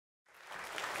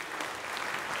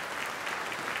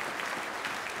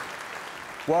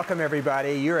Welcome,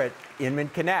 everybody. You're at Inman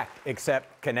Connect,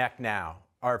 except Connect Now,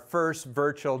 our first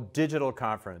virtual digital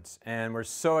conference, and we're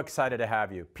so excited to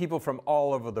have you, people from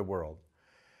all over the world.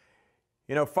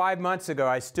 You know, 5 months ago,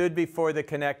 I stood before the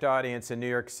Connect audience in New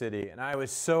York City, and I was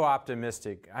so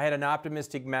optimistic. I had an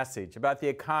optimistic message about the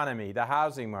economy, the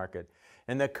housing market,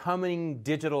 and the coming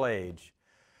digital age.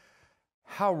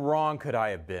 How wrong could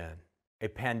I have been? A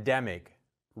pandemic,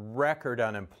 record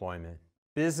unemployment,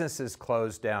 businesses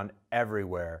closed down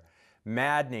everywhere,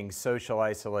 maddening social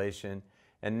isolation,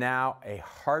 and now a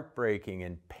heartbreaking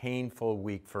and painful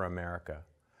week for America.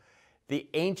 The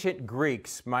ancient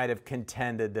Greeks might have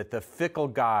contended that the fickle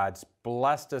gods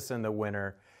blessed us in the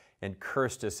winter and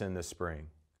cursed us in the spring.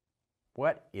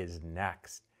 What is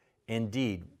next?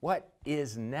 Indeed, what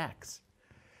is next?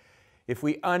 If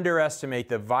we underestimate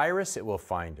the virus, it will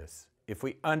find us. If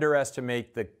we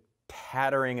underestimate the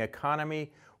tattering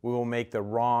economy, we will make the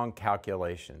wrong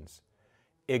calculations.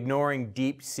 Ignoring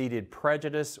deep-seated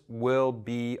prejudice will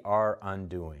be our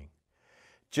undoing.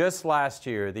 Just last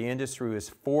year, the industry was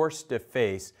forced to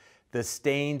face the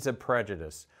stains of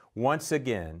prejudice once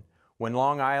again when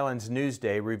Long Island's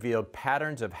Newsday revealed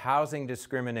patterns of housing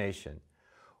discrimination.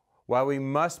 While we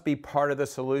must be part of the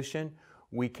solution,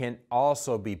 we can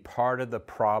also be part of the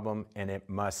problem, and it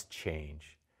must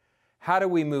change. How do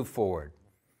we move forward?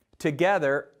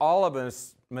 Together, all of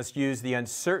us must use the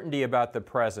uncertainty about the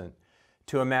present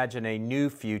to imagine a new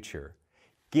future.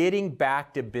 Getting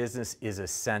back to business is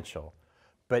essential,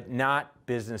 but not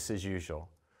business as usual.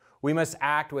 We must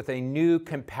act with a new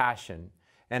compassion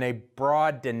and a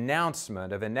broad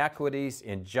denouncement of inequities,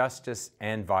 injustice,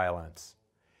 and violence.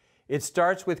 It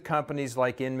starts with companies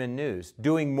like Inman News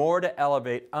doing more to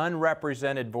elevate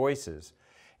unrepresented voices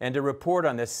and to report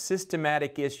on the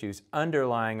systematic issues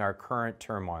underlying our current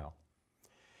turmoil.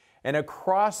 And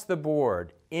across the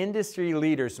board, industry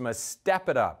leaders must step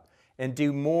it up and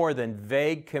do more than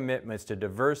vague commitments to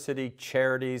diversity,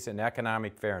 charities, and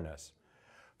economic fairness.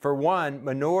 For one,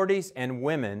 minorities and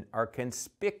women are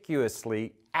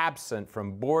conspicuously absent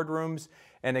from boardrooms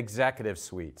and executive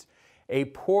suites, a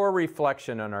poor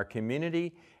reflection on our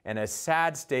community and a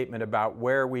sad statement about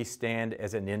where we stand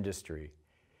as an industry.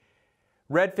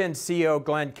 Redfin CEO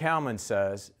Glenn Kelman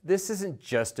says, "This isn't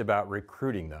just about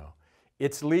recruiting, though.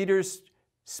 It's leaders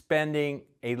spending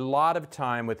a lot of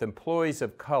time with employees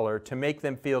of color to make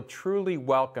them feel truly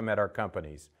welcome at our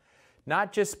companies,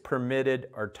 not just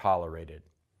permitted or tolerated."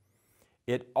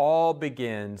 It all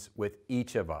begins with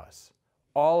each of us.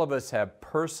 All of us have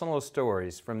personal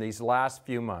stories from these last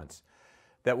few months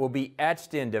that will be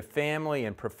etched into family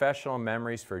and professional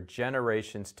memories for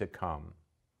generations to come.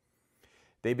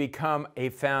 They become a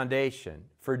foundation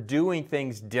for doing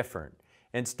things different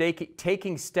and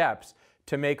taking steps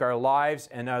to make our lives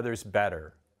and others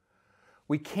better.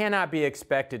 We cannot be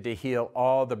expected to heal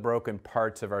all the broken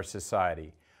parts of our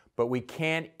society, but we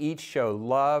can each show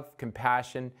love,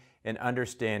 compassion, and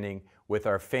understanding with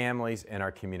our families and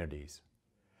our communities.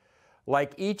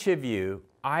 Like each of you,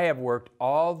 I have worked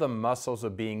all the muscles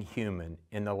of being human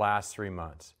in the last 3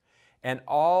 months, and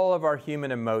all of our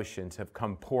human emotions have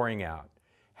come pouring out.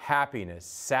 Happiness,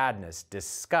 sadness,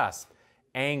 disgust,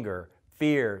 anger,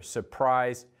 fear,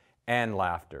 surprise, and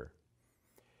laughter.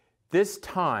 This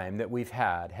time that we've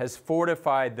had has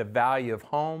fortified the value of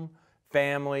home,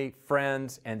 family,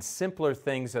 friends, and simpler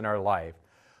things in our life,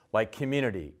 like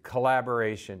community,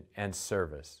 collaboration, and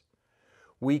service.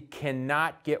 We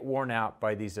cannot get worn out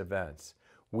by these events.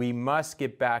 We must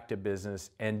get back to business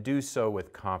and do so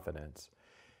with confidence.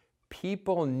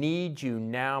 People need you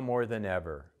now more than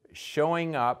ever.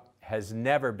 Showing up has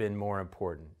never been more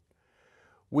important.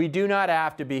 We do not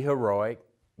have to be heroic.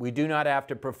 We do not have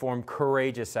to perform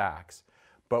courageous acts,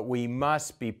 but we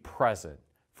must be present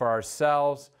for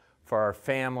ourselves, for our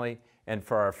family, and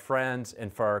for our friends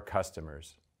and for our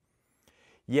customers.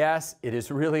 Yes, it is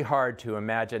really hard to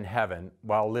imagine heaven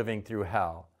while living through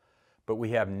hell, but we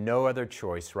have no other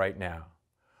choice right now.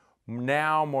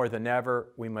 Now more than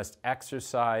ever, we must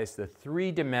exercise the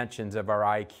 3 dimensions of our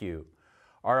IQ.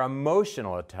 Our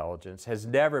emotional intelligence has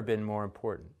never been more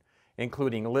important,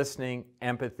 including listening,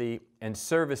 empathy, and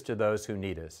service to those who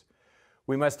need us.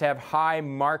 We must have high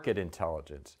market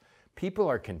intelligence. People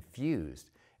are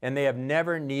confused, and they have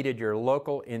never needed your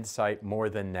local insight more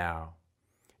than now.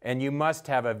 And you must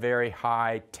have a very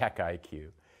high tech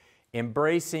IQ,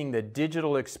 embracing the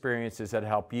digital experiences that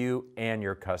help you and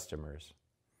your customers.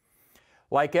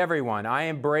 Like everyone, I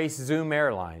embraced Zoom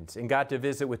Airlines and got to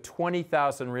visit with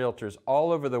 20,000 realtors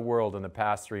all over the world in the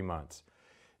past 3 months.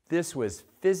 This was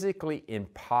physically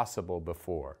impossible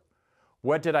before.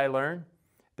 What did I learn?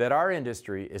 That our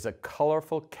industry is a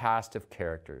colorful cast of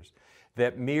characters,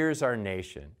 that mirrors our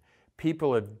nation.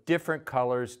 People of different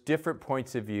colors, different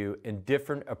points of view, and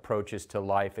different approaches to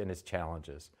life and its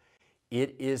challenges.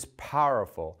 It is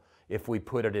powerful if we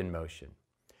put it in motion.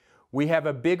 We have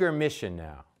a bigger mission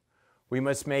now. We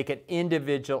must make an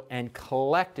individual and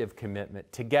collective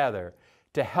commitment together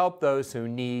to help those who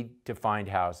need to find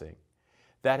housing.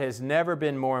 That has never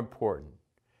been more important.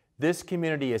 This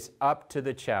community is up to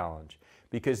the challenge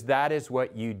because that is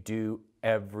what you do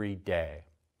every day.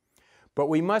 But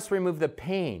we must remove the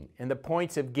pain and the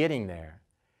points of getting there.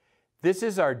 This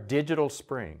is our digital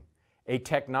spring, a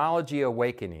technology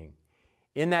awakening.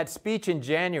 In that speech in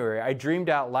January, I dreamed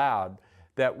out loud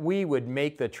that we would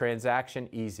make the transaction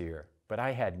easier, but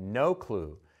I had no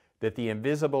clue that the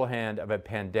invisible hand of a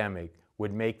pandemic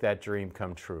would make that dream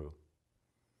come true.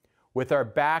 With our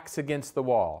backs against the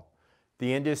wall,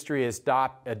 the industry is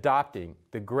adopting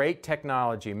the great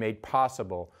technology made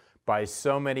possible by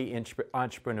so many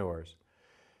entrepreneurs.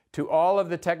 To all of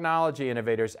the technology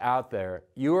innovators out there,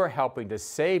 you are helping to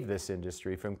save this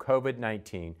industry from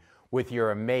COVID-19 with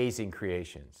your amazing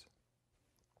creations.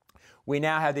 We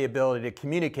now have the ability to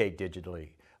communicate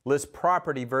digitally, list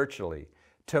property virtually,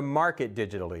 to market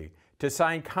digitally, to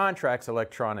sign contracts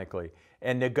electronically,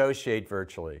 and negotiate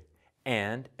virtually,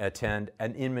 and attend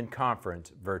an Inman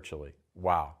conference virtually.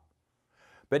 Wow.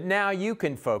 But now you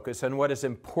can focus on what is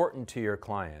important to your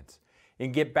clients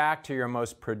and get back to your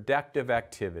most productive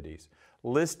activities,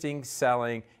 listing,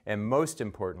 selling, and most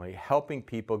importantly, helping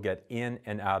people get in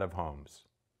and out of homes.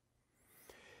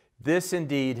 This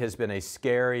indeed has been a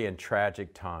scary and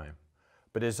tragic time,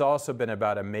 but has also been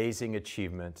about amazing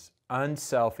achievements,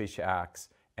 unselfish acts,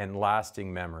 and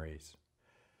lasting memories.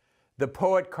 The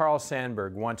poet Carl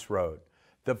Sandburg once wrote,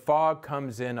 "The fog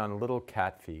comes in on little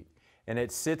cat feet, and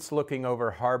it sits looking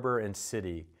over harbor and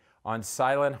city, on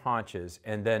silent haunches,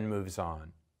 and then moves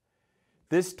on."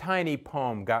 This tiny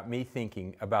poem got me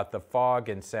thinking about the fog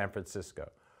in San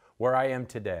Francisco, where I am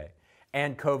today,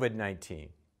 and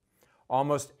COVID-19.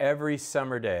 Almost every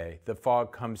summer day, the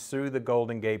fog comes through the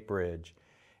Golden Gate Bridge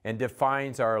and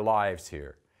defines our lives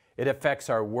here. It affects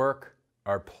our work,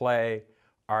 our play,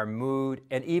 our mood,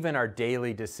 and even our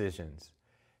daily decisions.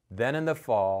 Then in the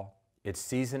fall, its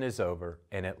season is over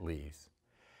and it leaves.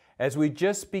 As we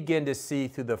just begin to see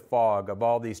through the fog of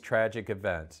all these tragic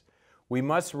events, we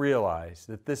must realize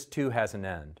that this too has an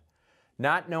end.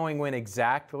 Not knowing when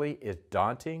exactly is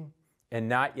daunting, and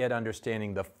not yet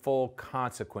understanding the full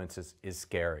consequences is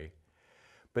scary.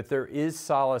 But there is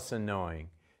solace in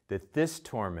knowing that this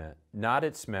torment, not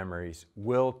its memories,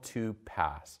 will too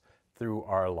pass through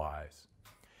our lives.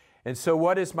 And so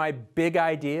what is my big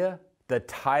idea? The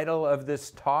title of this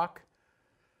talk?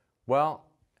 Well,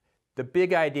 the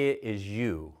big idea is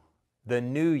you, the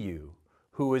new you,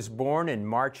 who was born in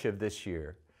March of this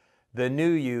year, the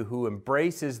new you who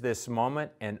embraces this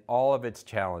moment and all of its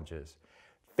challenges,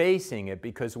 facing it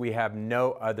because we have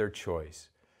no other choice.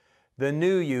 The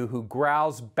new you who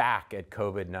growls back at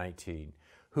COVID-19,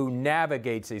 who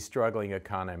navigates a struggling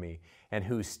economy, and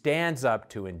who stands up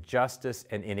to injustice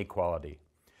and inequality.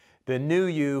 The new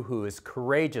you who is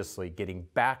courageously getting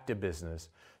back to business,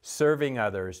 serving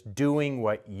others, doing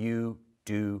what you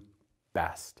do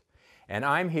best. And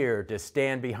I'm here to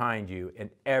stand behind you in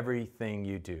everything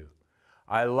you do.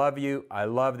 I love you. I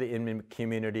love the Inman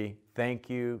community. Thank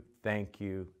you, thank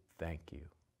you, thank you.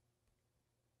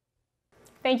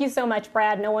 Thank you so much,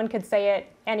 Brad. No one could say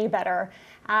it any better.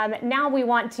 Now we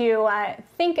want to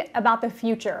think about the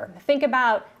future. Think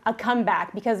about a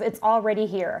comeback because it's already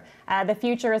here. The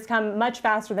future has come much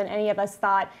faster than any of us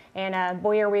thought, and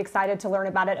boy, are we excited to learn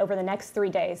about it over the next 3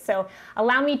 days. So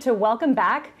allow me to welcome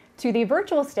back to the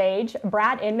virtual stage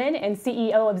Brad Inman and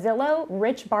CEO of Zillow,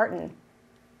 Rich Barton.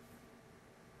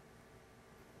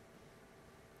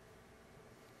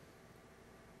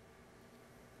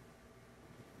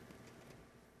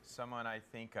 Someone I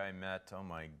think I met, oh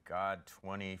my God,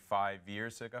 25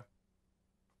 years ago.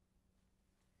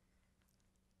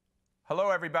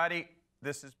 Hello, everybody.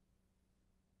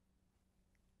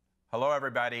 Hello,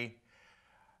 everybody.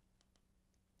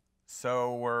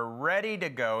 So we're ready to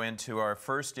go into our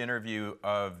first interview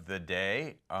of the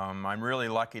day. I'm really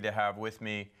lucky to have with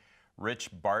me Rich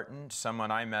Barton, someone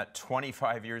I met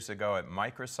 25 years ago at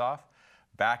Microsoft,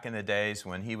 back in the days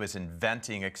when he was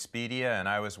inventing Expedia and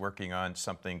I was working on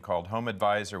something called Home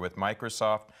Advisor with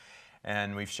Microsoft,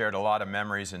 and we've shared a lot of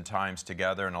memories and times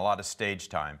together and a lot of stage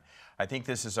time. I think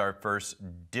this is our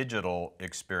first digital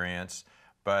experience,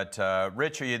 but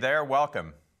Rich, are you there?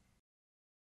 Welcome.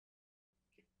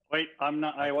 Wait, I'm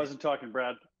not. I wasn't talking,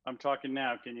 Brad. I'm talking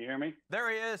now. Can you hear me?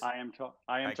 There he is. I am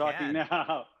talking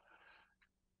now.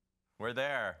 We're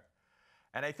there.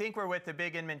 And I think we're with the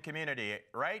big Inman community,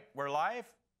 right? We're live?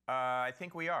 I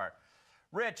think we are.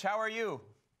 Rich, how are you?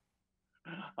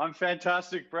 I'm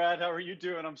fantastic, Brad. How are you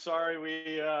doing? I'm sorry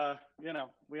we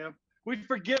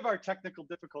forgive our technical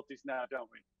difficulties now, don't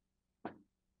we?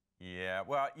 Yeah,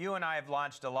 well, you and I have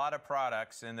launched a lot of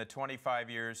products in the 25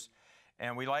 years,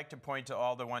 and we like to point to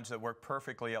all the ones that work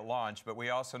perfectly at launch, but we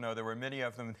also know there were many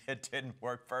of them that didn't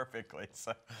work perfectly.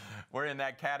 So we're in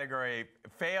that category,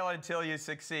 fail until you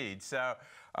succeed. So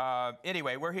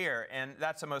anyway, we're here, and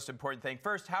that's the most important thing.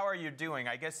 First, how are you doing?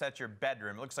 I guess that's your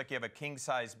bedroom. It looks like you have a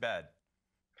king-size bed.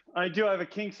 I do have a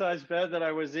king-size bed that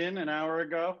I was in an hour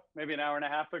ago, maybe an hour and a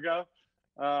half ago.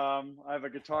 I have a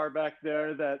guitar back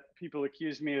there that people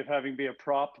accuse me of having be a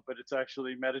prop, but it's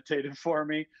actually meditative for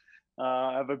me.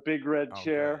 I have a big red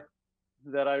chair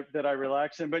that I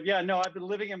relax in. But yeah, no, I've been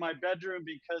living in my bedroom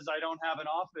because I don't have an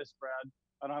office, Brad.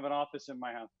 I don't have an office in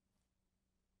my house.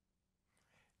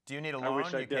 Do you need a I wish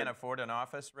loan? I You did. can't afford an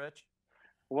office, Rich?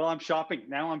 Well, I'm shopping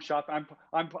now. I'm shopping.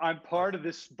 I'm part of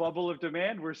this bubble of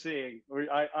demand we're seeing.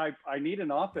 I need an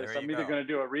office. There you I'm either go. going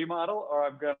to do a remodel or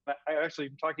I actually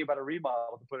am talking about a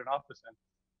remodel to put an office in.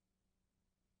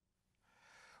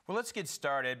 Well, let's get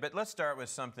started, but let's start with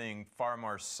something far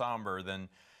more somber than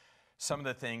some of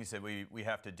the things that we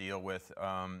have to deal with.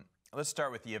 Let's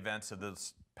start with the events of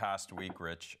this past week,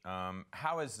 Rich.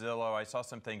 How is Zillow? I saw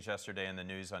some things yesterday in the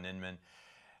news on Inman.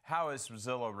 How is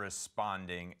Zillow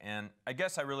responding? And I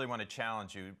guess I really want to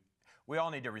challenge you. We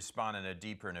all need to respond in a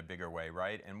deeper and a bigger way,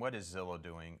 right? And what is Zillow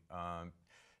doing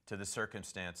to the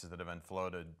circumstances that have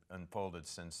unfolded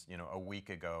since a week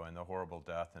ago and the horrible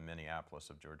death in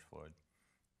Minneapolis of George Floyd?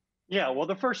 Yeah, well,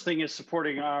 the first thing is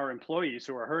supporting our employees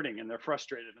who are hurting and they're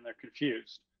frustrated and they're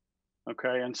confused.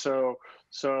 Okay, and so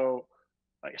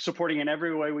supporting in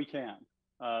every way we can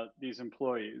these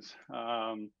employees.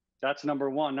 That's number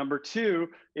one. Number two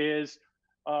is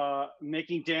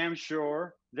making damn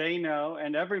sure they know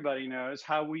and everybody knows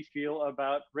how we feel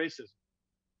about racism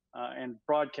and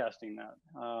broadcasting that.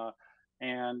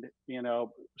 And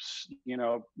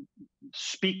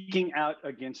speaking out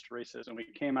against racism. We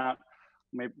came out.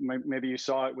 Maybe you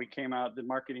saw it. We came out. The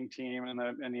marketing team and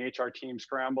the HR team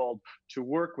scrambled to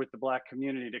work with the Black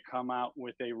community to come out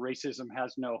with a "Racism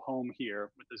Has No Home Here"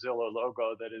 with the Zillow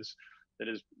logo that is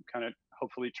kind of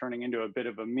hopefully turning into a bit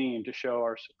of a meme to show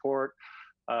our support.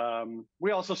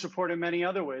 We also support in many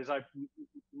other ways.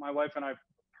 My wife and I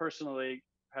personally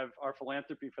have our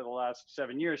philanthropy for the last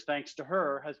 7 years, thanks to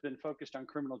her, has been focused on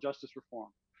criminal justice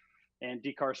reform and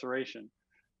decarceration.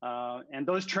 And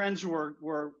those trends were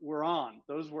on.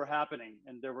 Those were happening,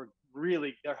 and there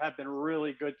have been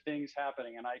really good things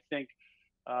happening. And I think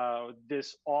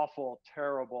this awful,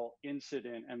 terrible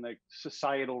incident and the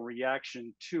societal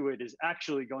reaction to it is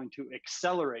actually going to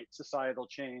accelerate societal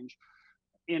change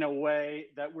in a way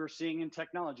that we're seeing in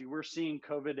technology. We're seeing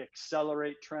COVID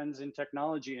accelerate trends in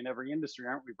technology in every industry,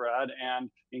 aren't we, Brad? And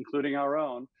including our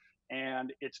own.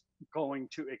 And it's going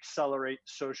to accelerate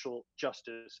social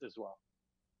justice as well.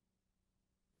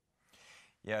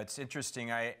 Yeah, it's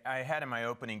interesting. I had in my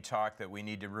opening talk that we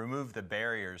need to remove the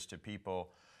barriers to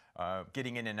people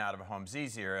getting in and out of homes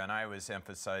easier, and I was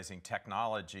emphasizing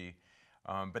technology.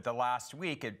 But the last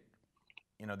week,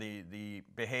 the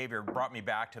behavior brought me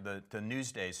back to the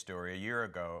Newsday story a year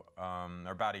ago,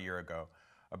 or about a year ago,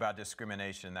 about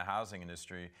discrimination in the housing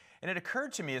industry. And it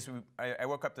occurred to me as I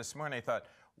woke up this morning, I thought,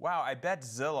 wow, I bet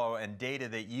Zillow and data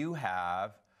that you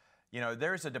have,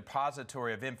 there's a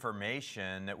depository of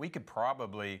information that we could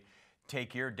probably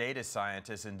take your data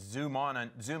scientists and zoom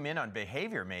in on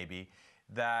behavior maybe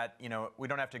that, we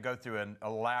don't have to go through an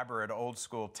elaborate old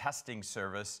school testing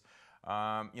service.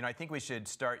 I think we should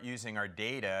start using our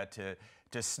data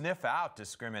to sniff out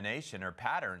discrimination or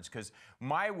patterns, because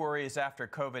my worry is after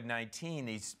COVID-19,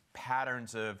 these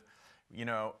patterns of,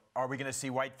 are we going to see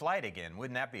white flight again?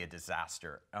 Wouldn't that be a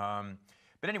disaster?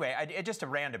 But anyway, just a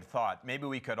random thought. Maybe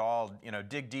we could all,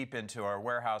 dig deep into our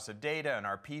warehouse of data and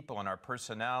our people and our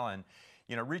personnel and,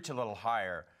 reach a little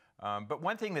higher. But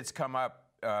one thing that's come up,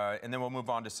 and then we'll move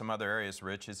on to some other areas,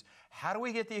 Rich, is how do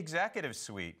we get the executive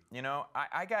suite?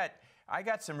 I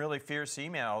got some really fierce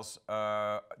emails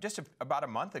just about a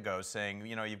month ago saying,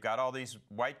 you've got all these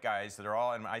white guys that are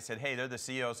all, and I said, hey, they're the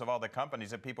CEOs of all the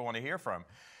companies that people want to hear from.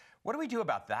 What do we do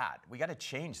about that? We got to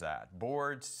change that.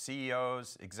 Boards,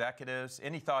 CEOs, executives.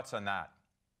 Any thoughts on that?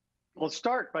 Well,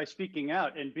 start by speaking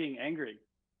out and being angry.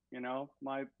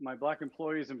 My Black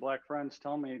employees and Black friends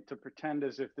tell me to pretend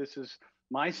as if this is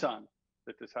my son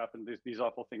that this happened, these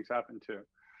awful things happened to.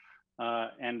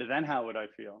 And then how would I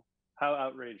feel? How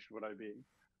outraged would I be?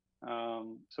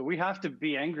 So we have to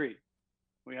be angry.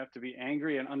 We have to be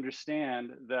angry and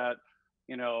understand that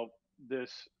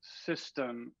this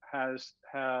system has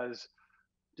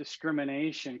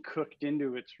discrimination cooked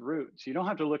into its roots. You don't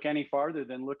have to look any farther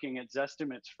than looking at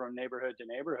Zestimates from neighborhood to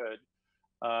neighborhood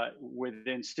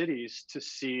within cities to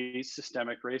see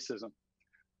systemic racism.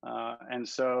 And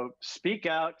so speak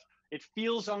out. It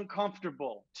feels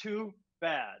uncomfortable. Too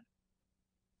bad.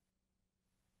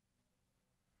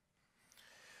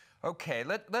 Okay,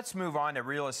 let's move on to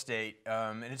real estate.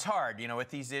 And it's hard, with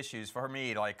these issues for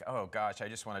me, like, oh gosh, I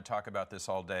just want to talk about this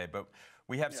all day. But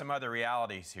we have some other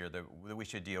realities here that we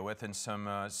should deal with, and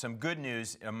some good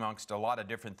news amongst a lot of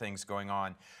different things going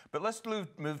on. But let's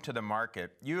move to the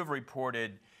market. You have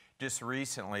reported just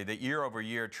recently that year over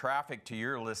year, traffic to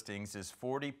your listings is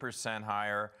 40%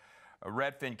 higher.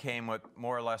 Redfin came with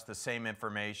more or less the same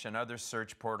information, other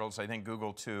search portals, I think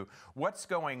Google too. What's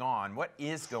going on? What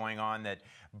is going on that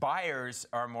buyers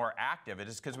are more active? It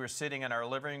is because we're sitting in our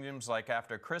living rooms like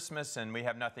after Christmas and we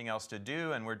have nothing else to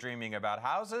do and we're dreaming about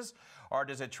houses? Or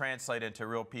does it translate into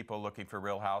real people looking for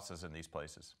real houses in these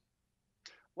places?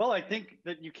 Well, I think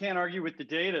that you can't argue with the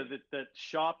data that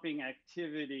shopping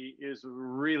activity is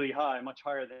really high, much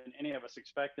higher than any of us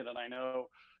expected. And I know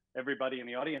everybody in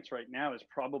the audience right now is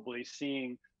probably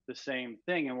seeing the same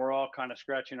thing, and we're all kind of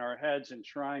scratching our heads and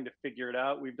trying to figure it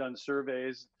out. We've done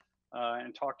surveys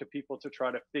and talked to people to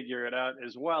try to figure it out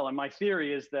as well. And my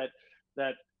theory is that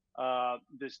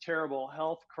this terrible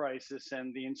health crisis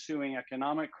and the ensuing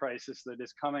economic crisis that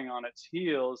is coming on its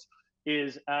heels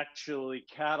is actually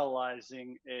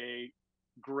catalyzing a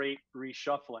great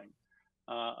reshuffling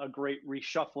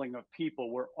of people.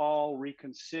 We're all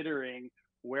reconsidering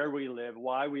where we live,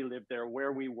 why we live there,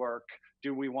 where we work.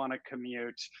 Do we want to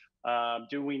commute?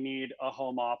 Do we need a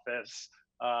home office?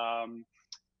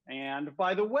 And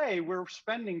by the way, we're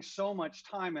spending so much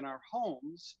time in our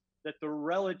homes that the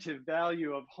relative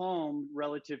value of home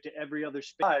relative to every other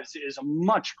space is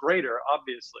much greater,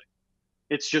 obviously.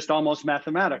 It's just almost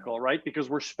mathematical, right? Because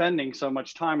we're spending so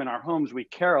much time in our homes, we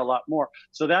care a lot more.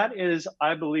 So that is,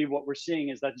 I believe, what we're seeing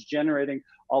is that's generating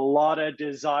a lot of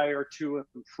desire to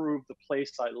improve the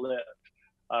place I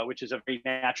live, which is a very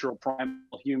natural,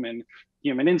 primal human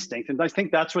instinct. And I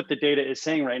think that's what the data is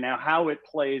saying right now. How it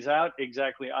plays out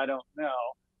exactly, I don't know.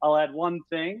 I'll add one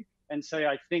thing and say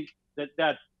I think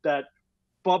that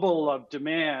bubble of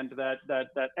demand,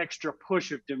 that extra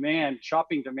push of demand,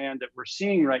 shopping demand that we're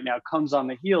seeing right now comes on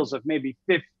the heels of maybe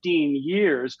 15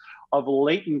 years of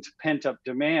latent pent-up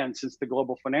demand since the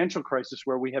global financial crisis,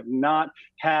 where we have not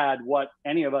had what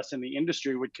any of us in the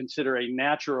industry would consider a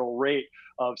natural rate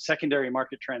of secondary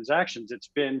market transactions.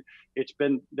 They've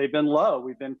been low.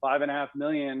 We've been 5.5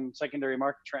 million secondary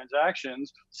market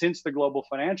transactions since the global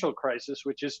financial crisis,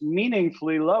 which is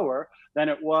meaningfully lower than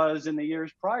it was in the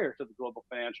years prior to the global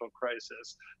financial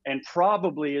crisis, and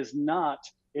probably is not.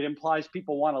 It implies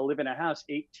people want to live in a house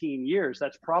 18 years.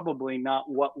 That's probably not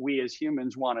what we as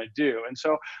humans want to do. And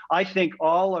so I think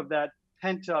all of that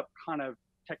pent up kind of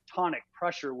tectonic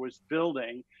pressure was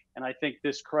building. And I think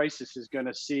this crisis is going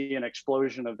to see an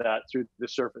explosion of that through the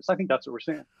surface. I think that's what we're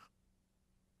seeing.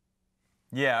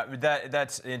 Yeah,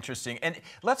 that's interesting. And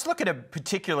let's look at a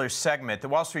particular segment. The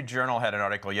Wall Street Journal had an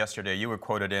article yesterday, you were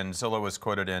quoted in, Zillow was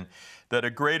quoted in, that a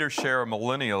greater share of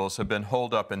millennials have been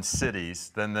holed up in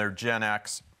cities than their Gen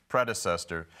X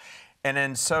predecessor. And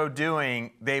in so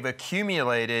doing, they've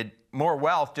accumulated more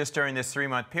wealth just during this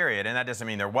 3-month period. And that doesn't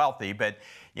mean they're wealthy, but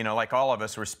like all of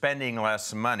us, we're spending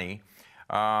less money.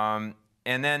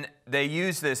 And then they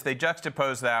use this, they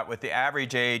juxtapose that with the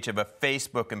average age of a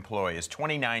Facebook employee is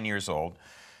 29 years old.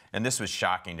 And this was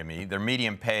shocking to me. Their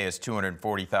median pay is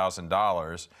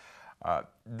 $240,000.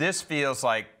 This feels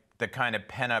like the kind of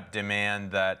pent-up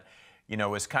demand that,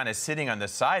 was kind of sitting on the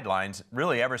sidelines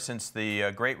really ever since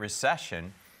the Great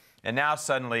Recession. And now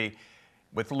suddenly,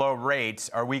 with low rates,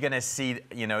 are we going to see,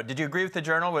 did you agree with the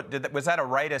Journal? Was that a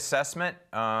right assessment?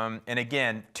 And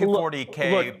again,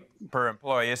 $240K per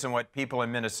employee isn't what people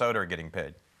in Minnesota are getting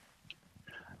paid.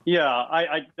 Yeah,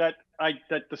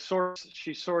 the source,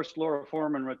 she sourced, Laura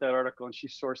Foreman wrote that article, and she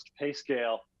sourced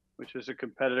PayScale, which is a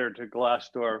competitor to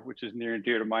Glassdoor, which is near and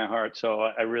dear to my heart. So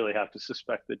I really have to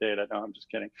suspect the data. No, I'm just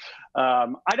kidding.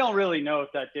 I don't really know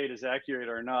if that data is accurate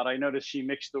or not. I noticed she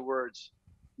mixed the words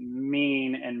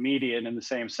mean and median in the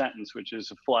same sentence, which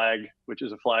is a flag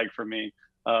for me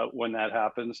when that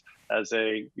happens as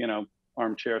a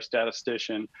armchair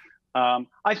statistician.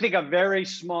 I think a very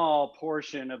small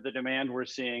portion of the demand we're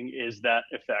seeing is that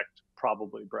effect,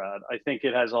 probably, Brad. I think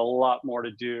it has a lot more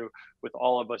to do with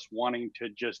all of us wanting to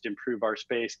just improve our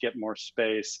space, get more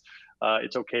space.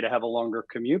 It's okay to have a longer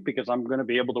commute because I'm going to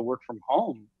be able to work from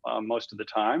home most of the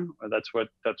time.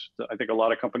 I think a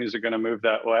lot of companies are going to move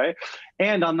that way.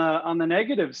 And on the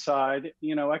negative side,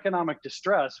 economic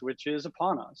distress, which is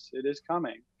upon us, it is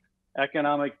coming.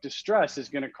 Economic distress is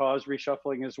going to cause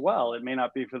reshuffling as well. It may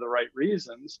not be for the right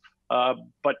reasons,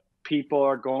 but people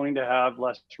are going to have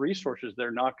less resources. They're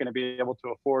not going to be able to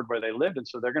afford where they live, and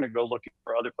so they're going to go looking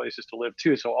for other places to live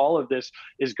too. So all of this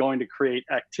is going to create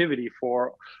activity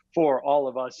for all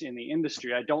of us in the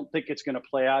industry. I don't think it's going to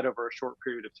play out over a short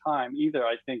period of time either.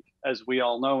 I think, as we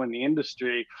all know in the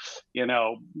industry,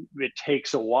 it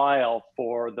takes a while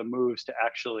for the moves to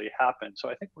actually happen. So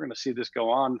I think we're going to see this go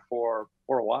on for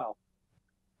a while.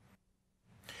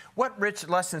 What rich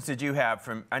lessons did you have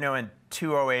from, I know in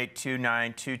 2008,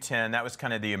 2009, 2010, that was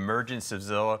kind of the emergence of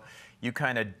Zillow. You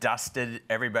kind of dusted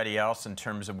everybody else in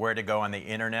terms of where to go on the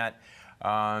internet.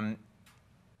 Home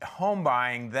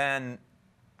buying then,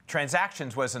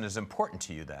 transactions wasn't as important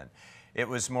to you then. It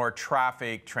was more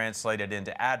traffic translated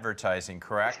into advertising,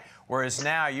 correct? Whereas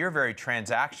now you're very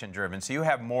transaction driven, so you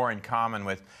have more in common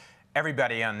with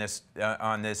everybody on this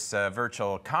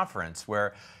virtual conference,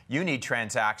 where you need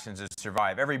transactions to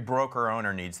survive. Every broker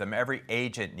owner needs them. Every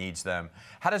agent needs them.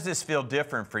 How does this feel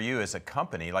different for you as a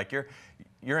company? Like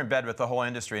you're in bed with the whole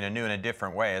industry in a new and a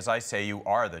different way. As I say, you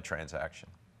are the transaction.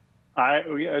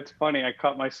 It's funny. I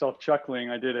caught myself chuckling.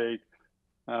 I did a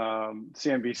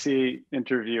CNBC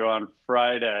interview on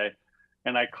Friday,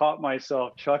 and I caught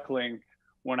myself chuckling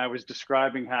when I was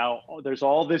describing how there's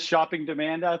all this shopping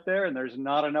demand out there and there's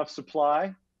not enough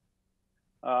supply.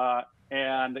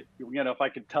 And if I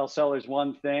could tell sellers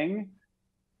one thing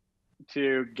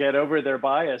to get over their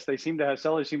bias,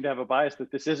 sellers seem to have a bias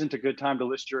that this isn't a good time to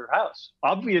list your house.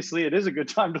 Obviously, it is a good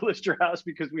time to list your house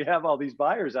because we have all these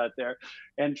buyers out there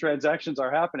and transactions are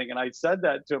happening. And I said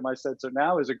that to him. I said, so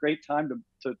now is a great time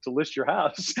to list your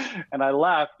house. And I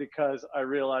laughed because I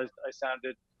realized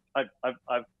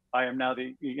I am now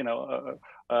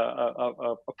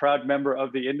a proud member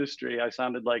of the industry. I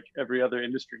sounded like every other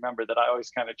industry member that I always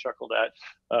kind of chuckled at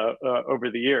over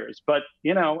the years. But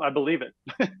I believe it.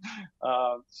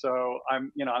 So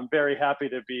I'm very happy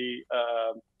to be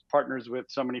partners with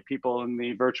so many people in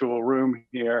the virtual room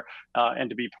here, and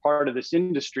to be part of this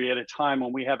industry at a time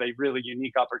when we have a really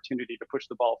unique opportunity to push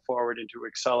the ball forward and to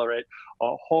accelerate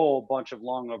a whole bunch of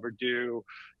long overdue,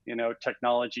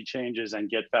 technology changes and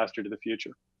get faster to the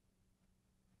future.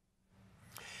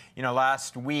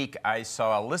 Last week I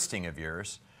saw a listing of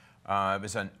yours. It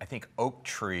was I think, Oak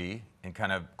Tree in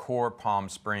kind of core Palm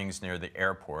Springs near the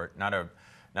airport, not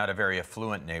a very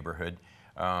affluent neighborhood.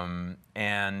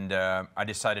 And I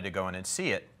decided to go in and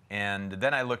see it. And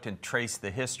then I looked and traced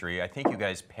the history. I think you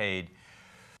guys paid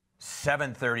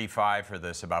 $735 for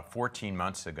this about 14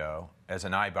 months ago as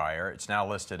an iBuyer. It's now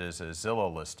listed as a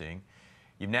Zillow listing.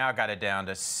 You've now got it down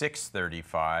to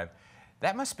 $635.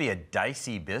 That must be a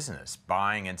dicey business,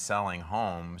 buying and selling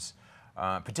homes,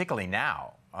 particularly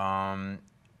now. I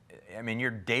mean,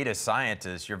 your data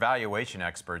scientists, your valuation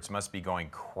experts must be going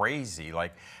crazy.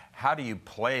 Like, how do you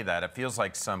play that? It feels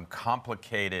like some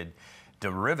complicated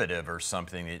derivative or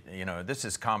something. This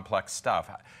is complex stuff.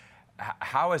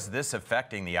 How is this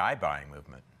affecting the iBuying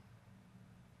movement?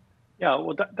 Yeah,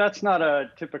 well, that's not a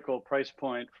typical price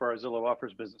point for our Zillow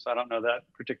Offers business. I don't know that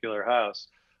particular house.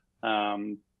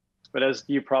 But as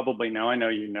you probably know, I know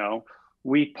you know,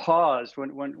 we paused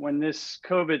when this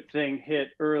COVID thing hit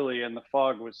early and the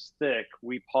fog was thick.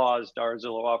 We paused our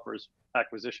Zillow Offers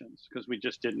acquisitions because we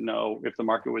just didn't know if the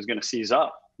market was going to seize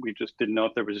up. We just didn't know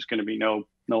if there was just going to be no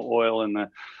oil in the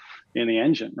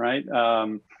engine, right?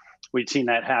 We'd seen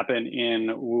that happen in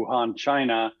Wuhan,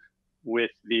 China,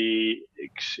 with the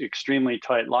extremely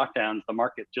tight lockdowns. The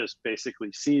market just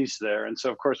basically seized there. And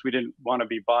so, of course, we didn't want to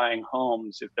be buying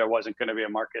homes if there wasn't going to be a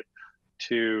market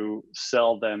to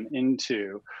sell them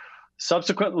into.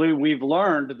 Subsequently, we've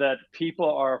learned that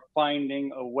people are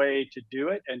finding a way to do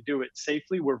it and do it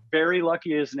safely. We're very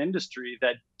lucky as an industry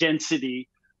that density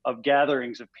of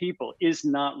gatherings of people is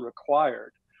not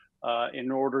required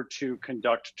in order to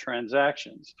conduct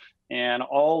transactions. And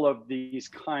all of these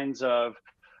kinds of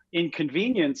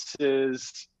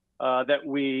inconveniences that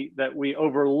we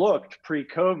overlooked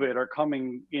pre-COVID are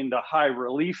coming into high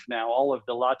relief now. All of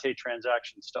the latte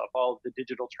transaction stuff, all of the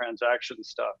digital transaction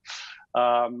stuff,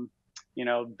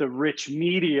 the rich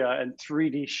media and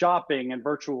 3D shopping and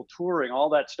virtual touring, all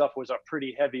that stuff was a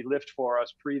pretty heavy lift for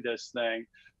us pre this thing.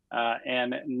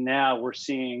 And now we're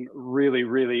seeing really,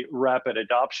 really rapid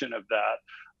adoption of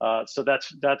that. So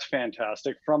that's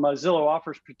fantastic. From a Zillow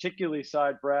Offers particularly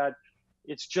side, Brad,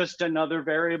 it's just another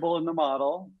variable in the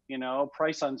model,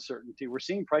 price uncertainty. We're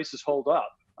seeing prices hold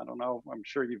up. I don't know, I'm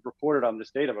sure you've reported on this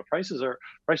data, but prices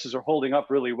are holding up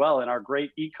really well. And our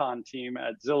great econ team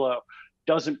at Zillow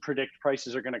doesn't predict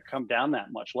prices are going to come down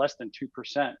that much, less than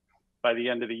 2% by the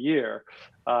end of the year.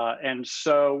 And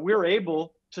so we're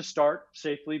able to start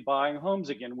safely buying homes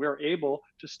again. We're able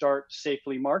to start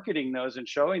safely marketing those and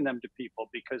showing them to people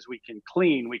because we can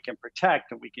clean, we can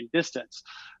protect, and we can distance.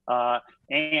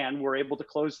 And we're able to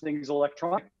close things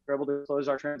electronically. We're able to close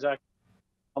our transactions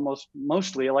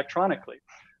mostly electronically.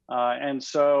 And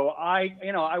so I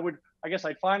guess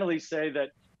I'd finally say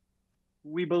that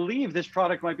we believe this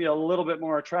product might be a little bit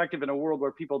more attractive in a world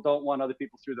where people don't want other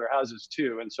people through their houses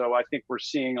too. And so I think we're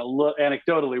seeing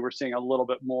anecdotally, we're seeing a little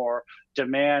bit more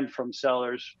demand from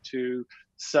sellers to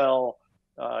sell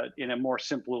in a more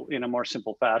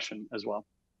simple fashion as well.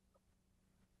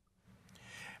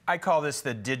 I call this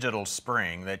the digital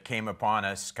spring that came upon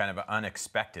us kind of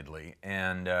unexpectedly.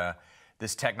 And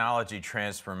this technology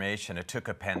transformation, it took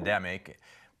a pandemic,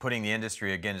 putting the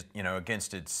industry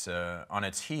against its on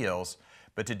its heels,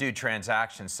 but to do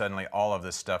transactions, suddenly all of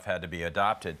this stuff had to be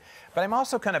adopted. But I'm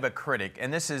also kind of a critic,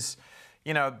 and this is,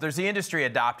 there's the industry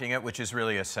adopting it, which is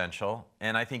really essential,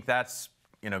 and I think that's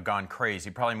gone crazy,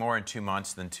 probably more in 2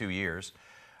 months than 2 years.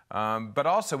 But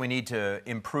also we need to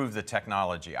improve the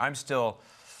technology. I'm still,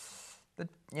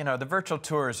 the virtual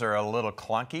tours are a little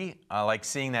clunky. I like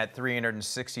seeing that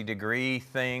 360-degree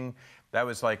thing. That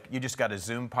was like, you just got a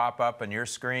Zoom pop up on your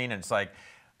screen, and it's like,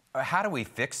 how do we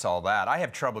fix all that? I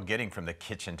have trouble getting from the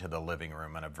kitchen to the living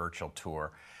room on a virtual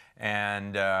tour.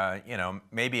 And,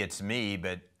 maybe it's me,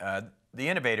 but the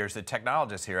innovators, the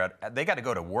technologists here, they got to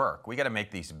go to work. We got to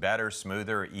make these better,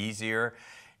 smoother, easier.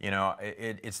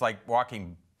 It's like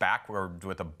walking backward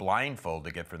with a blindfold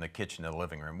to get from the kitchen to the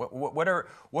living room. What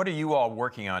are you all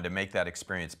working on to make that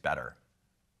experience better?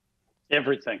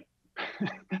 Everything.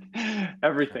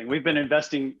 Everything. We've been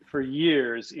investing for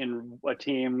years in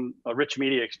a rich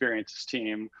media experiences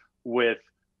team with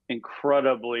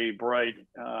incredibly bright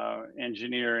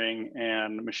engineering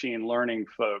and machine learning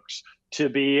folks to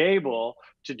be able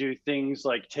to do things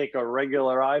like take a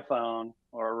regular iPhone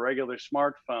or a regular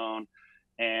smartphone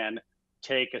and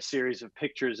take a series of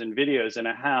pictures and videos in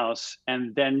a house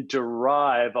and then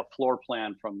derive a floor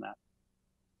plan from that.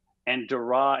 And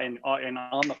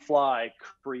on the fly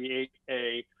create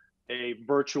a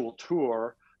virtual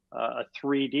tour, a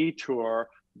 3D tour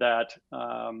that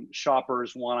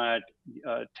shoppers want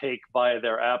to take via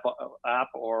their app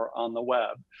or on the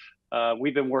web.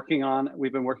 We've been working on that.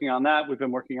 We've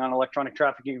been working on electronic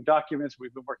trafficking of documents.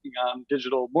 We've been working on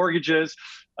digital mortgages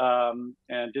and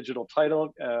digital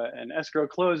title and escrow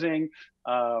closing.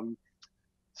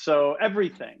 So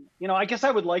everything, I guess I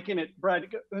would liken it,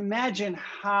 Brad, imagine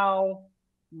how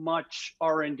much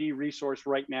R&D resource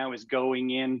right now is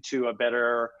going into a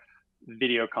better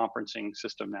video conferencing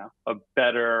system now, a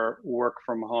better work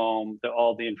from home,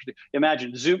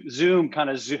 imagine Zoom kind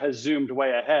of has zoomed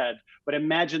way ahead, but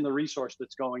imagine the resource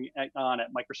that's going on at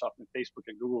Microsoft and Facebook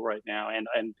and Google right now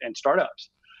and startups.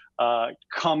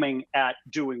 Coming at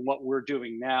doing what we're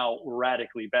doing now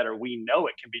radically better. We know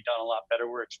it can be done a lot better.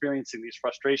 We're experiencing these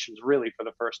frustrations really for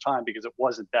the first time because it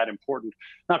wasn't that important.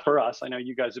 Not for us. I know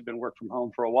you guys have been work from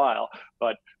home for a while,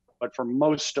 but for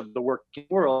most of the working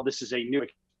world, this is a new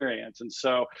experience. And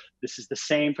so this is the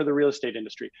same for the real estate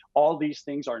industry. All these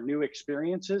things are new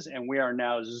experiences, and we are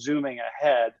now zooming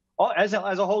ahead. As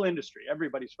a whole industry,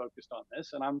 everybody's focused on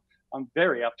this, and I'm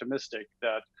very optimistic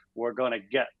that we're going to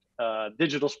get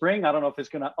digital spring. I don't know if it's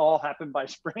going to all happen by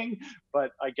spring,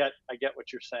 but I get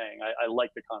what you're saying. I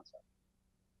like the concept.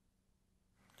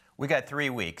 We got 3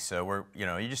 weeks, so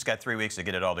you just got 3 weeks to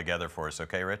get it all together for us,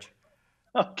 okay, Rich?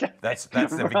 Okay. That's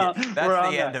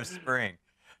the end of spring.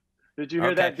 Did you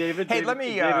hear that, David? Hey,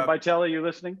 David Vitale, are you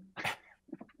listening?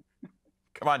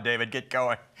 Come on, David, get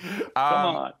going.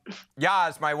 Come on.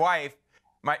 Yaz, my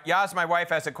wife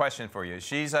has a question for you.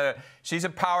 She's a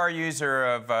power user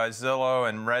of Zillow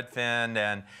and Redfin,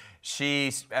 and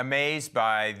she's amazed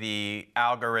by the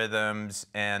algorithms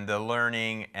and the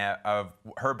learning of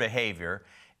her behavior.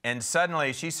 And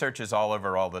suddenly she searches all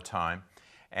over all the time.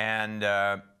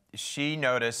 And she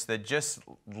noticed that just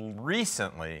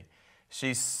recently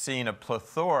she's seen a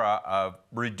plethora of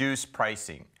reduced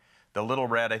pricing. The little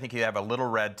red, I think you have a little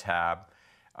red tab.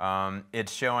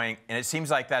 It's showing, and it seems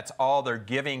like that's all they're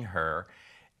giving her.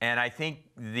 And I think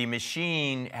the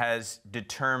machine has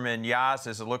determined Yaz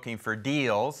is looking for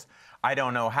deals. I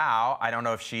don't know how. I don't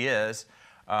know if she is.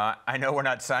 I know we're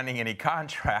not signing any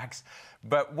contracts,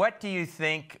 but what do you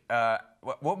think,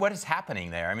 what is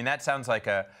happening there? I mean, that sounds like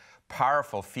a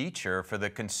powerful feature for the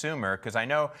consumer, because I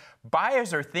know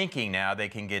buyers are thinking now they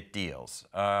can get deals.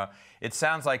 It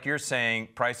sounds like you're saying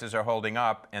prices are holding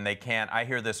up and they can't. I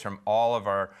hear this from all of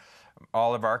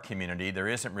our community. There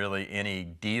isn't really any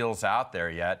deals out there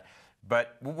yet.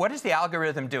 But what is the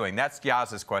algorithm doing? That's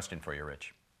Yaz's question for you,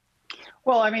 Rich.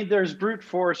 Well, I mean, there's brute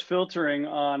force filtering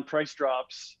on price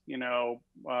drops, so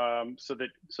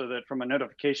that from a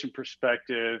notification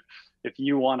perspective, if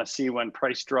you want to see when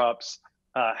price drops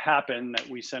happen, that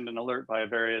we send an alert via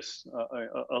various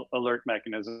alert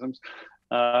mechanisms.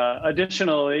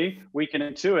 Additionally, we can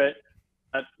intuit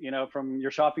that, from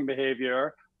your shopping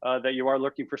behavior, that you are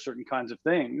looking for certain kinds of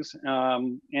things.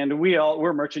 And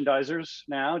we're merchandisers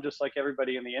now, just like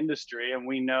everybody in the industry, and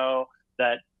we know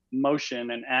that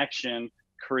motion and action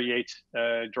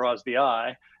draws the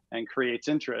eye and creates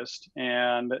interest.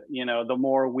 And the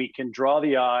more we can draw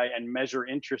the eye and measure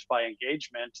interest by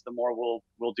engagement, the more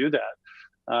we'll do that.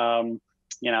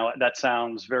 That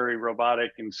sounds very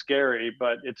robotic and scary,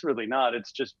 but it's really not.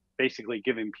 It's just basically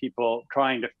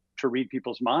trying to read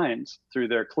people's minds through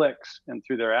their clicks and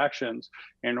through their actions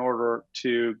in order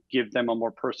to give them a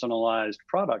more personalized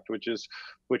product, which is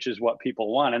what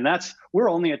people want. And we're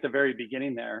only at the very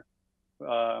beginning there,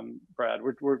 Brad.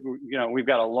 We've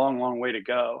got a long way to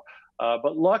go.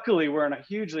 But luckily, we're in a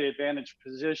hugely advantaged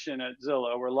position at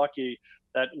Zillow. We're lucky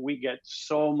that we get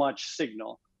so much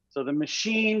signal. So the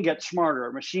machine gets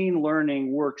smarter. Machine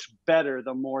learning works better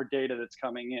the more data that's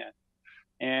coming in.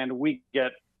 And we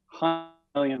get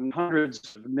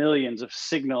hundreds of millions of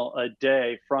signal a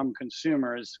day from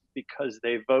consumers because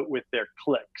they vote with their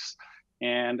clicks.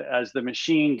 And as the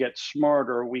machine gets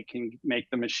smarter, we can make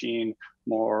the machine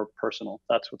more personal.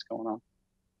 That's what's going on.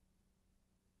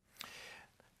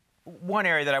 One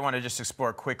area that I want to just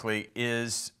explore quickly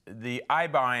is the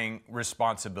iBuying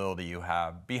responsibility you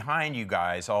have. Behind you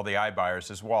guys, all the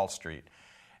iBuyers, is Wall Street.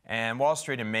 And Wall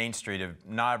Street and Main Street have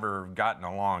never gotten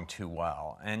along too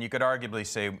well. And you could arguably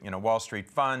say, Wall Street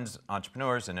funds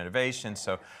entrepreneurs and innovation,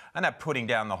 so I'm not putting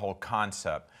down the whole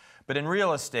concept. But in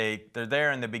real estate, they're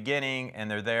there in the beginning and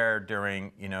they're there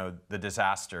during, the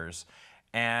disasters.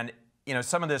 And,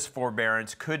 some of this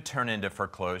forbearance could turn into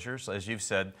foreclosures. As you've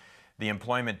said, the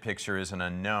employment picture is an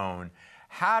unknown.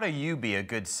 How do you be a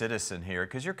good citizen here?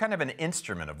 Because you're kind of an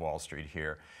instrument of Wall Street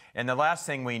here. And the last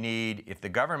thing we need, if the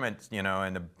government,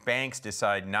 and the banks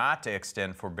decide not to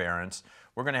extend forbearance,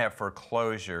 we're going to have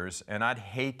foreclosures. And I'd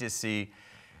hate to see,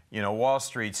 Wall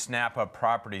Street snap up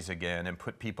properties again and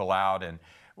put people out. And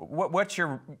what's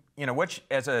your,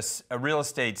 as a real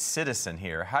estate citizen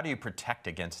here, how do you protect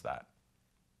against that?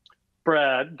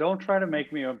 Brad, don't try to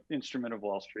make me an instrument of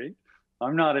Wall Street.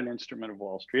 I'm not an instrument of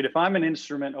Wall Street. If I'm an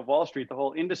instrument of Wall Street, the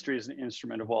whole industry is an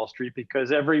instrument of Wall Street,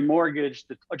 because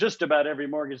just about every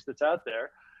mortgage that's out there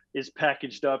is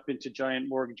packaged up into giant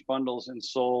mortgage bundles and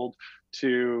sold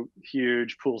to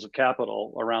huge pools of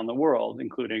capital around the world,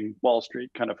 including Wall Street,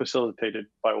 kind of facilitated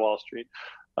by Wall Street.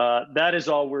 That is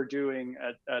all we're doing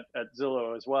at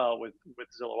Zillow as well, with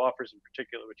Zillow Offers in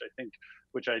particular,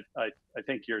 which I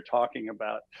think you're talking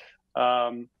about.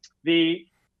 The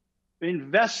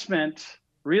investment,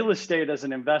 real estate as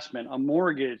an investment, a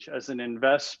mortgage as an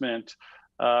investment,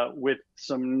 with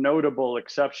some notable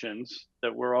exceptions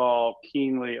that we're all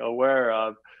keenly aware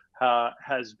of,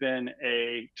 has been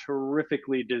a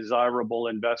terrifically desirable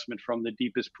investment from the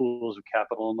deepest pools of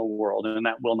capital in the world, and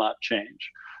that will not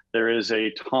change. There is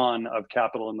a ton of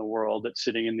capital in the world that's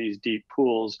sitting in these deep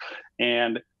pools,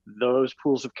 and those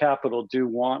pools of capital do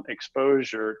want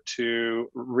exposure to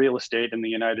real estate in the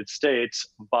United States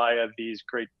via these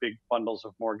great big bundles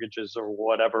of mortgages or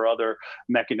whatever other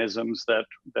mechanisms that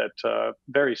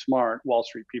very smart Wall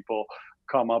Street people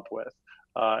come up with.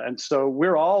 And so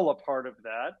we're all a part of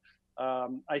that.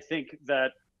 I think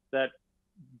that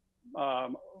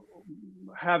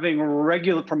having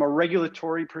from a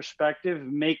regulatory perspective,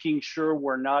 making sure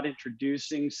we're not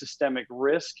introducing systemic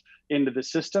risk into the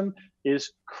system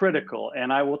is critical.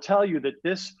 And I will tell you that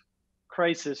this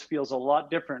crisis feels a lot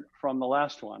different from the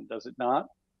last one, does it not?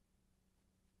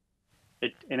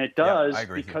 It does, yeah,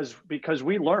 because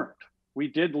we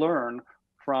did learn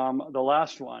from the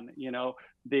last one.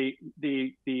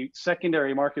 The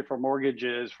secondary market for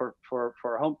mortgages for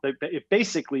home, it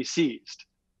basically seized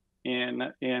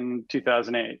in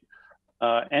 2008.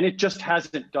 And it just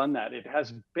hasn't done that. It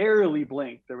has barely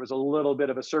blinked. There was a little bit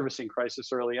of a servicing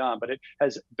crisis early on, but it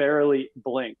has barely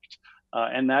blinked.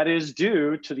 And that is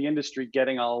due to the industry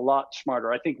getting a lot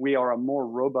smarter. I think we are a more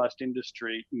robust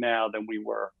industry now than we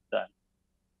were then.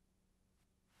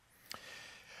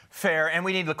 Fair, and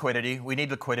we need liquidity. We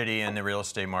need liquidity in the real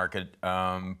estate market,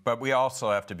 but we also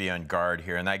have to be on guard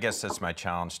here, and I guess that's my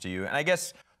challenge to you. And I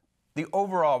guess the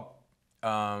overall,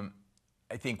 I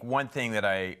think one thing that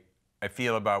I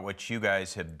feel about what you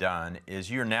guys have done is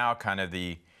you're now kind of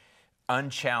the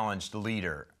unchallenged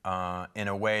leader in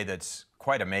a way that's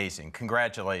quite amazing.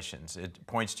 Congratulations. It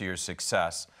points to your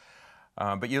success.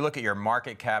 But you look at your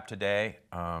market cap today,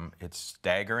 it's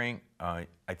staggering.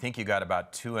 I think you got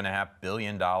about $2.5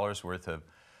 billion worth of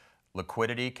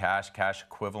liquidity, cash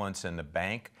equivalents in the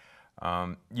bank.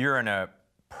 You're in a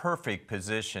perfect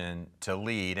position to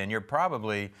lead, and you're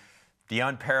probably the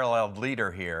unparalleled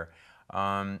leader here.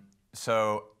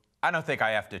 So I don't think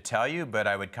I have to tell you, but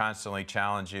I would constantly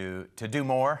challenge you to do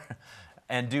more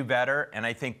and do better. And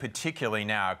I think particularly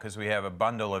now, because we have a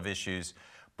bundle of issues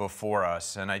before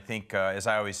us. And I think, as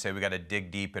I always say, we got to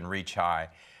dig deep and reach high,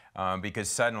 because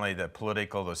suddenly the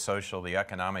political, the social, the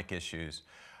economic issues.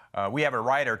 We have a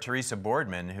writer, Teresa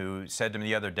Boardman, who said to me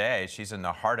the other day, she's in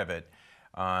the heart of it,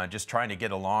 just trying to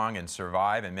get along and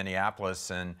survive in Minneapolis.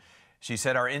 And she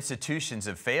said, our institutions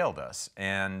have failed us.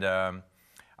 And I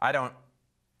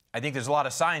think there's a lot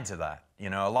of signs of that,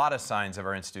 a lot of signs of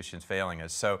our institutions failing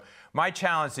us. So my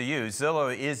challenge to you,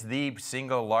 Zillow is the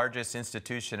single largest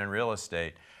institution in real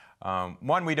estate.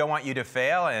 One, we don't want you to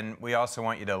fail, and we also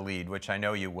want you to lead, which I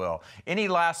know you will. Any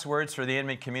last words for the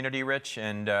Inman community, Rich?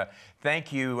 And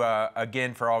thank you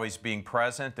again for always being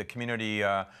present. The community,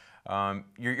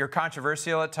 you're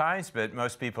controversial at times, but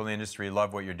most people in the industry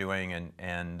love what you're doing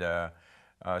and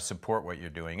support what you're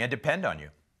doing and depend on you.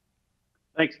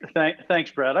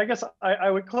 Thanks, Brad. I guess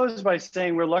I would close by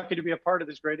saying we're lucky to be a part of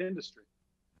this great industry.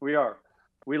 We are.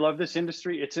 We love this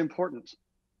industry. It's important.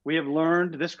 We have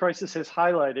learned, this crisis has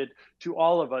highlighted to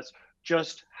all of us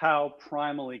just how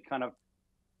primally kind of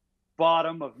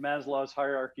bottom of Maslow's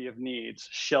hierarchy of needs,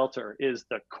 shelter is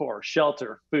the core.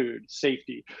 Shelter, food,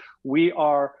 safety. We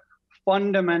are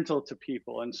fundamental to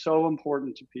people and so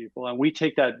important to people. And we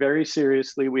take that very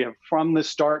seriously. We have from the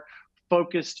start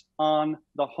focused on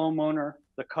the homeowner,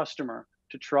 the customer,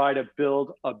 to try to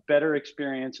build a better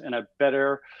experience and a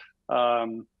better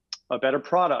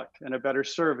product and a better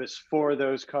service for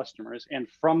those customers. And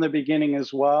from the beginning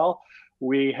as well,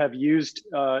 we have used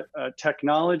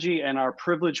technology and our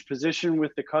privileged position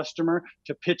with the customer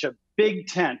to pitch a big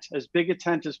tent, as big a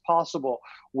tent as possible,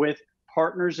 with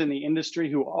partners in the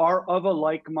industry who are of a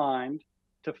like mind,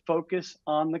 to focus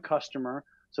on the customer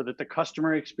so that the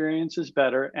customer experience is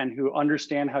better, and who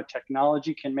understand how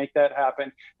technology can make that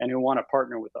happen and who want to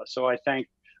partner with us. So I thank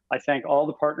all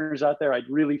the partners out there. I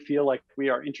really feel like we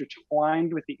are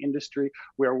intertwined with the industry.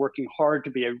 We are working hard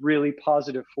to be a really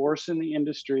positive force in the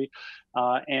industry.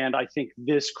 And I think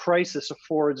this crisis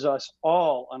affords us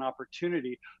all an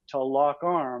opportunity to lock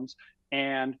arms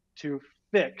and to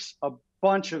fix a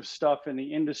bunch of stuff in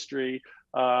the industry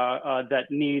that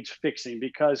needs fixing,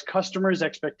 because customers'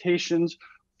 expectations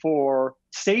for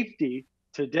safety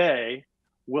today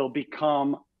will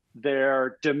become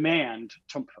their demand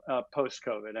to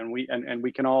post-COVID, and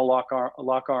we can all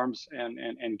lock arms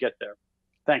and get there.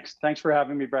 Thanks for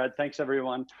having me, Brad. Thanks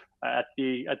everyone at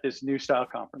this New Style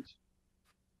conference.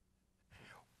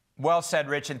 Well said,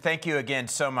 Rich, and thank you again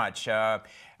so much. Gang,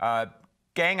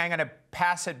 I'm going to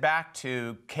pass it back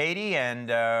to Katie, and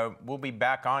we'll be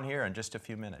back on here in just a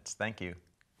few minutes. Thank you.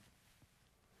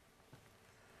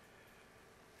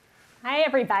 Hi,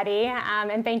 everybody,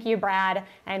 and thank you, Brad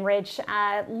and Rich.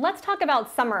 Let's talk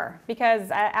about summer, because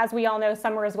as we all know,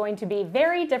 summer is going to be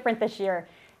very different this year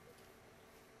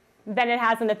than it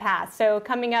has in the past. So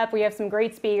coming up, we have some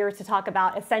great speakers to talk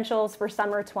about essentials for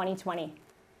summer 2020.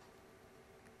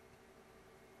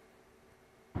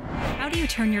 How do you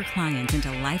turn your clients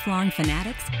into lifelong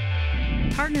fanatics?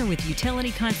 Partner with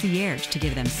Utility Concierge to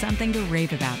give them something to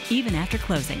rave about even after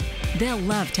closing. They'll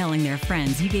love telling their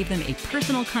friends you gave them a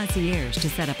personal concierge to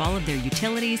set up all of their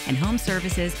utilities and home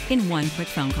services in one quick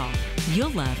phone call. You'll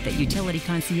love that Utility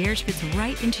Concierge fits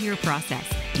right into your process,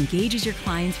 engages your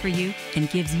clients for you, and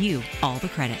gives you all the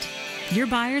credit. Your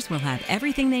buyers will have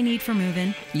everything they need for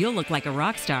move-in, you'll look like a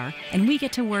rock star, and we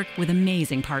get to work with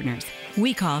amazing partners.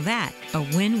 We call that a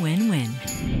win-win-win.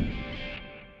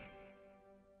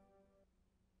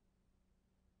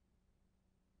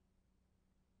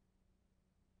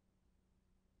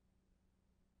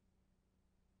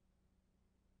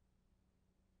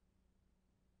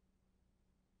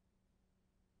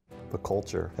 The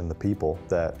culture and the people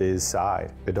that is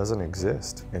side, it doesn't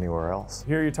exist anywhere else.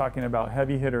 Here you're talking about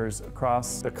heavy hitters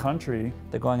across the country.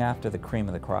 They're going after the cream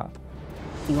of the crop.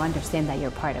 You understand that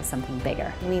you're part of something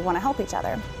bigger. We want to help each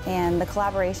other, and the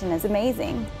collaboration is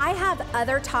amazing. I have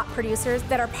other top producers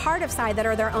that are part of Side that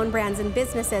are their own brands and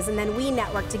businesses, and then we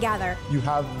network together. You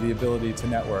have the ability to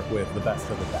network with the best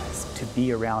of the best. To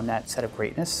be around that set of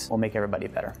greatness will make everybody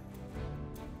better.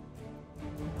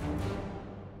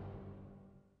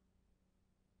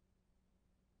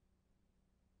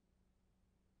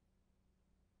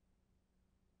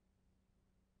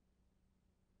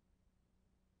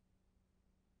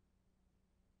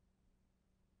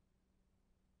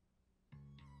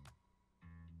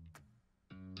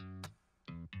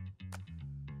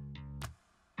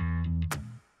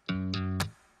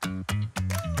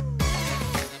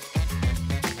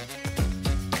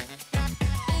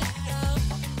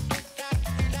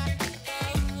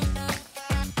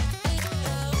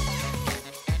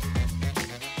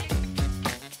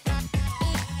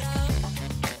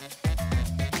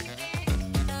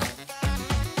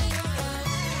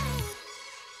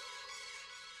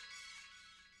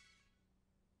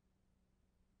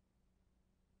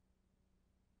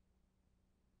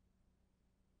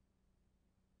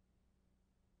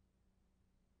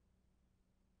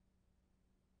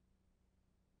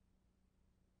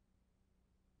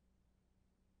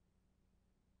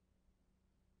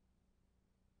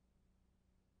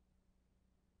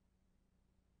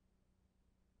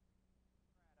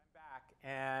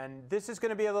 And this is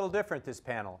going to be a little different, this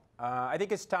panel. I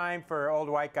think it's time for old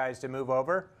white guys to move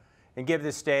over and give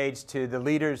the stage to the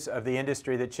leaders of the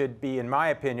industry that should be, in my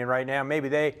opinion, right now,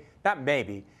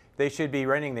 they should be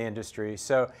running the industry.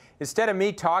 So instead of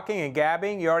me talking and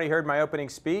gabbing, you already heard my opening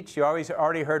speech, you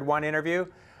already heard one interview,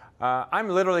 I'm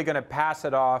literally going to pass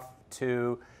it off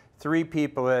to three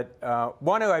people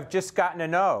one who I've just gotten to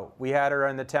know. We had her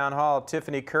in the town hall,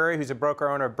 Tiffany Curry, who's a broker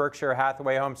owner of Berkshire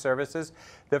Hathaway Home Services,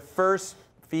 the first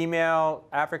female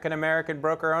African-American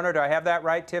broker owner. Do I have that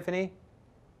right, Tiffany?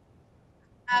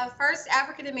 First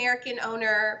African-American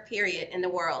owner, period, in the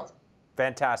world.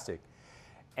 Fantastic.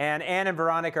 And Ann and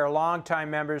Veronica are longtime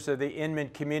members of the Inman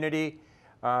community.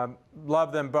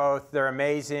 Love them both. They're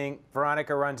amazing.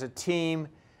 Veronica runs a team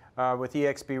with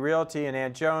eXp Realty, and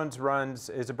Ann Jones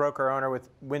is a broker owner with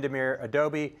Windermere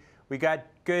Adobe. We got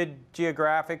good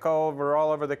geographical. We're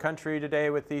all over the country today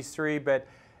with these three, but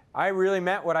I really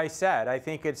meant what I said. I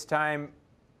think it's time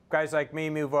guys like me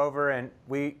move over, and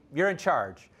you're in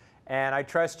charge, and I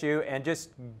trust you, and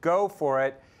just go for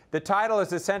it. The title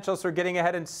is Essentials for Getting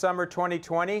Ahead in Summer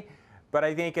 2020, but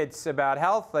I think it's about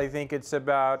health. I think it's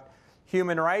about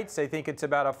human rights. I think it's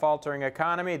about a faltering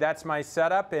economy. That's my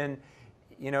setup, and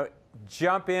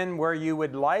jump in where you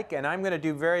would like, and I'm going to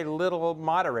do very little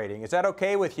moderating. Is that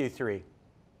okay with you three?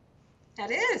 That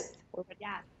is.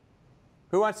 Yeah.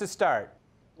 Who wants to start?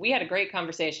 We had a great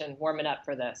conversation warming up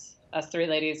for this. Us three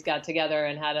ladies got together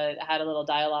and had a little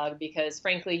dialogue because,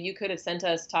 frankly, you could have sent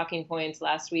us talking points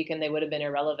last week and they would have been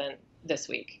irrelevant this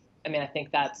week. I mean, I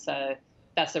think that's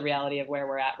the reality of where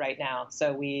we're at right now.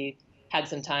 So we had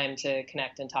some time to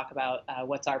connect and talk about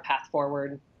what's our path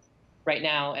forward right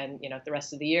now and the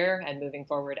rest of the year and moving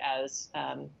forward as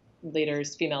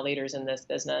female leaders in this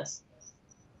business.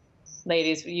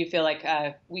 Ladies, you feel like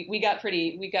we got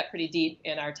pretty deep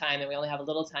in our time and we only have a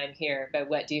little time here, but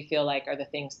what do you feel like are the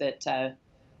things that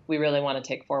we really want to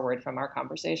take forward from our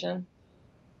conversation?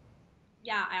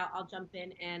 Yeah, I'll jump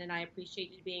in, Ann, and I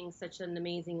appreciate you being such an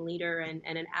amazing leader and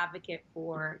an advocate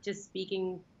for just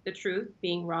speaking the truth,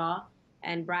 being raw.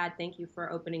 And Brad, thank you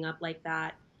for opening up like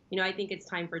that. I think it's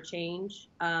time for change.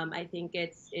 I think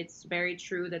it's very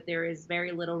true that there is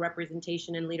very little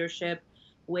representation in leadership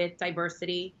with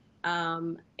diversity.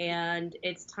 And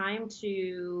it's time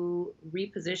to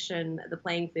reposition the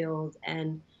playing field.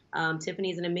 And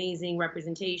Tiffany's an amazing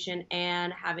representation,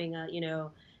 and having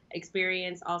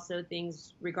experience also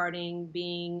things regarding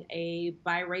being a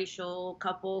biracial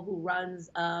couple who runs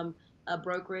a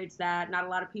brokerage that not a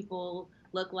lot of people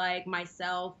look like,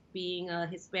 myself being a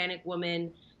Hispanic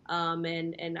woman,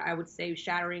 and I would say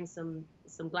shattering some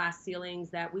glass ceilings,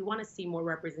 that we want to see more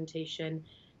representation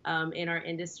in our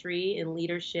industry, in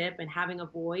leadership, and having a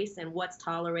voice, and what's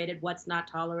tolerated, what's not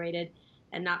tolerated,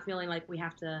 and not feeling like we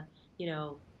have to,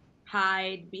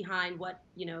 hide behind what,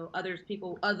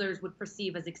 others would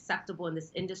perceive as acceptable in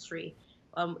this industry.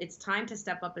 It's time to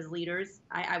step up as leaders.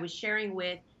 I was sharing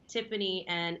with Tiffany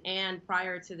and Ann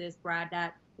prior to this, Brad,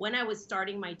 that when I was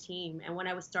starting my team and when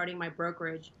I was starting my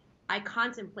brokerage, I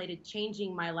contemplated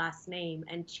changing my last name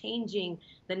and changing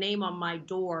the name on my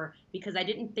door because I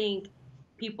didn't think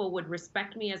people would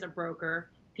respect me as a broker.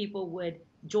 People would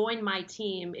join my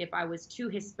team if I was too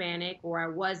Hispanic or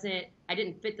I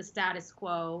didn't fit the status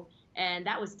quo. And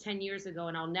that was 10 years ago.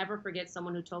 And I'll never forget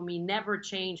someone who told me, never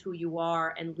change who you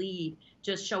are and lead,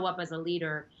 just show up as a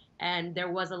leader. And there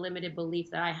was a limited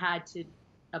belief that I had to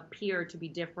appear to be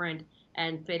different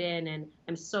and fit in. And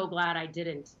I'm so glad I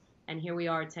didn't. And here we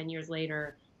are 10 years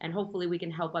later. And hopefully we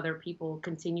can help other people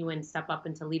continue and step up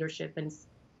into leadership and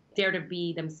dare to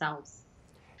be themselves.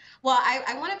 Well,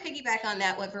 I want to piggyback on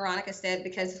that, what Veronica said,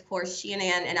 because of course she and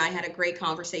Ann and I had a great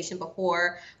conversation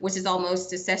before, which is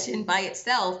almost a session by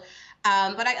itself.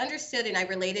 But I understood and I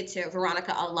related to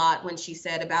Veronica a lot when she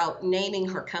said about naming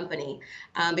her company.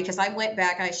 Because I went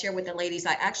back, I shared with the ladies,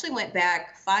 I actually went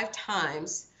back 5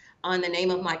 times on the name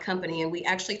of my company, and we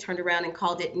actually turned around and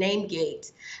called it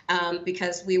Namegate,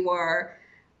 because we were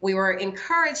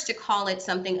encouraged to call it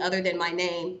something other than my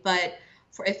name. But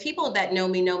if people that know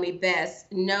me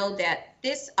best, know that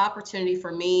this opportunity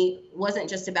for me wasn't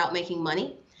just about making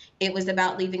money. It was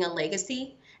about leaving a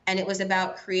legacy, and it was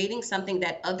about creating something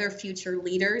that other future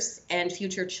leaders and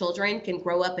future children can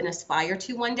grow up and aspire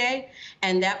to one day.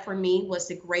 And that for me was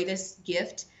the greatest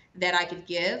gift that I could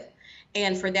give.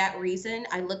 And for that reason,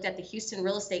 I looked at the Houston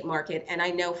real estate market, and I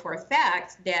know for a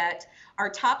fact that our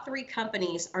top 3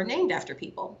 companies are named after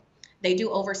people. They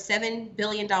do over $7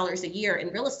 billion a year in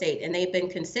real estate, and they've been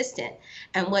consistent.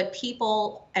 And what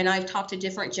people, and I've talked to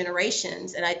different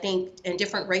generations, and I think in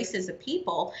different races of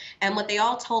people, and what they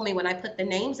all told me when I put the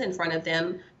names in front of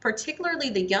them, particularly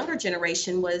the younger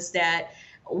generation, was that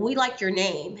we like your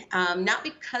name, not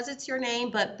because it's your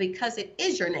name, but because it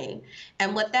is your name.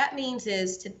 And what that means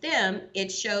is, to them,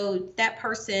 it showed that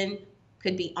person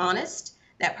could be honest,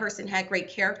 that person had great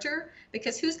character,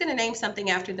 because who's going to name something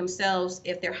after themselves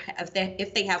if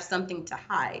they have something to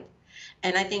hide?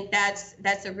 And I think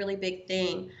that's a really big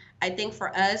thing. I think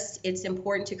for us, it's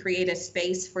important to create a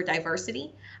space for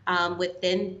diversity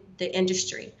within the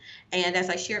industry. And as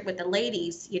I shared with the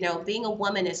ladies, you know, being a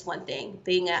woman is one thing,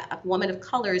 being a woman of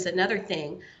color is another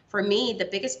thing. For me, the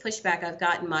biggest pushback I've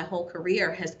gotten my whole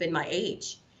career has been my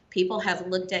age. People have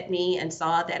looked at me and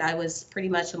saw that I was pretty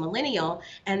much a millennial,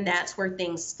 and that's where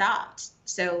things stopped.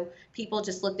 So people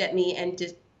just looked at me and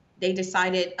they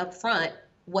decided up front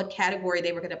what category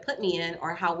they were going to put me in,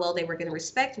 or how well they were going to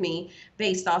respect me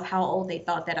based off how old they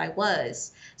thought that I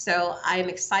was. So I'm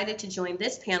excited to join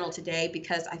this panel today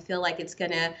because I feel like it's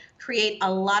going to create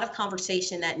a lot of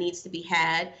conversation that needs to be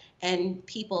had and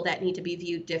people that need to be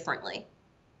viewed differently.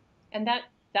 And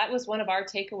that was one of our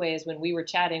takeaways when we were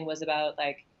chatting, was about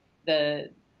like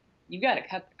you got to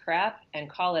cut the crap and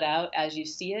call it out as you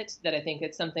see it. That I think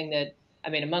it's something that, I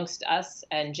mean, amongst us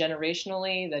and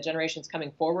generationally, the generations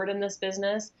coming forward in this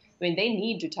business, I mean, they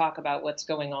need to talk about what's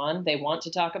going on. They want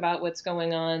to talk about what's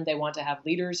going on. They want to have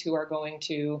leaders who are going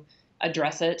to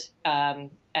address it.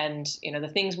 And, you know, the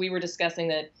things we were discussing,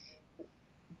 that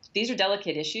these are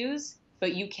delicate issues,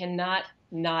 but you cannot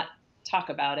not talk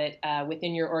about it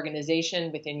within your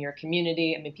organization, within your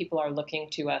community. I mean, people are looking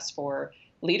to us for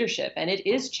leadership, and it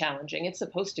is challenging. It's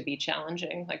supposed to be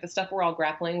challenging. Like the stuff we're all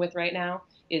grappling with right now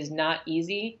is not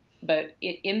easy, but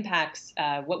it impacts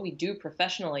what we do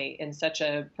professionally in such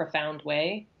a profound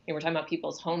way. You know, we're talking about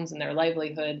people's homes and their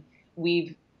livelihood.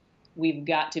 We've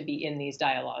got to be in these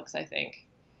dialogues, I think.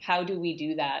 How do we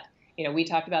do that? You know, we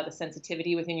talked about the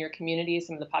sensitivity within your community,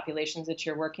 some of the populations that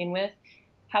you're working with.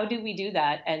 How do we do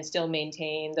that and still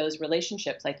maintain those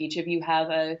relationships? Like each of you have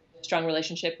a strong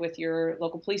relationship with your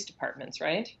local police departments,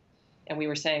 right? And we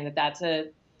were saying that that's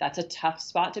a tough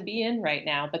spot to be in right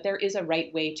now, but there is a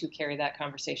right way to carry that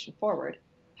conversation forward.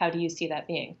 How do you see that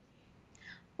being?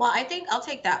 Well, I think I'll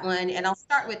take that one, and I'll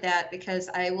start with that because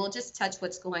I will just touch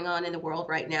what's going on in the world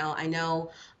right now. I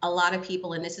know a lot of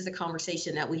people, and this is a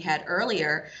conversation that we had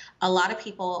earlier, a lot of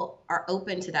people are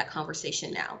open to that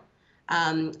conversation now.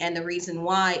 And the reason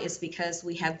why is because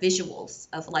we have visuals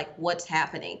of like what's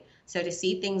happening. So to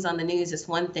see things on the news is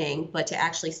one thing, but to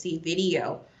actually see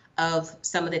video of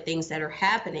some of the things that are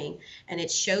happening, and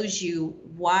it shows you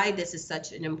why this is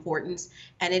such an importance.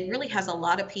 And it really has a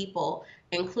lot of people,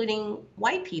 including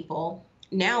white people.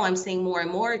 Now I'm seeing more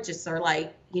and more just are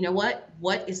like, you know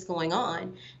what is going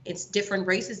on? It's different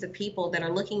races of people that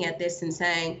are looking at this and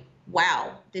saying,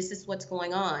 wow, this is what's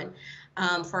going on.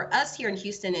 For us here in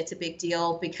Houston, it's a big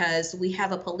deal because we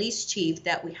have a police chief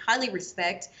that we highly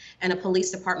respect and a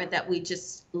police department that we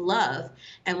just love.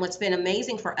 And what's been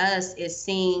amazing for us is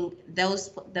seeing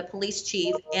the police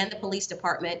chief and the police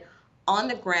department on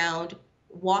the ground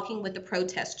walking with the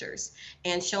protesters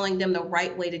and showing them the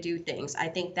right way to do things. I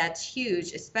think that's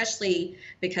huge, especially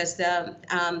because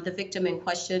the victim in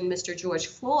question, Mr. George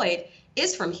Floyd,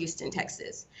 is from Houston,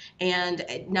 Texas. And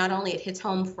not only it hits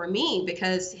home for me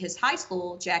because his high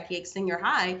school, Jack Yates Senior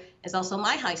High, is also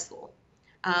my high school.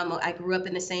 I grew up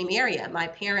in the same area. My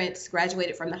parents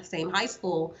graduated from the same high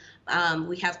school.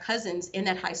 We have cousins in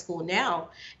that high school now.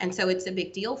 And so it's a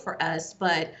big deal for us.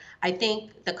 But I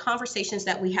think the conversations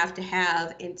that we have to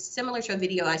have, and similar to a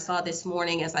video I saw this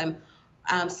morning as I'm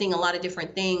seeing a lot of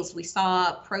different things. We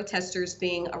saw protesters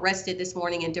being arrested this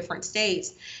morning in different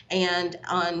states, and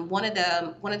on one of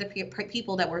the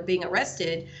people that were being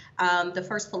arrested, the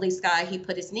first police guy, he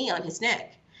put his knee on his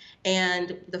neck.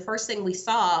 And the first thing we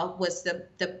saw was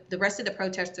the rest of the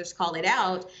protesters call it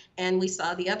out, and we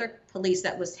saw the other police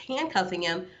that was handcuffing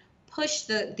him push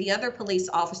the other police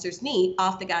officer's knee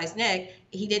off the guy's neck.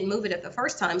 He didn't move it at the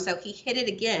first time, so he hit it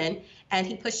again and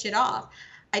he pushed it off.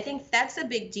 I think that's a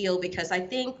big deal because I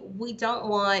think we don't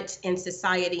want in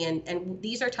society, and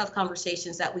these are tough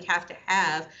conversations that we have to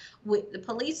have. The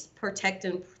police protect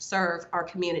and serve our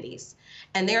communities,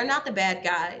 and they are not the bad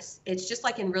guys. It's just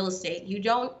like in real estate.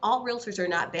 All realtors are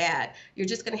not bad. You're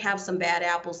just going to have some bad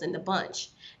apples in the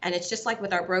bunch. And it's just like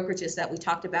with our brokerages that we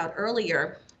talked about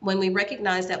earlier. When we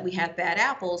recognize that we have bad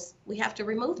apples, we have to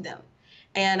remove them.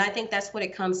 And I think that's what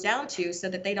it comes down to, so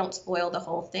that they don't spoil the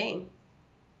whole thing.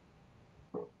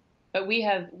 But we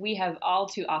have all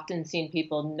too often seen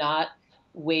people not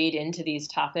wade into these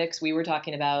topics. We were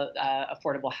talking about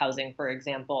affordable housing, for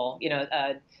example,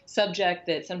 a subject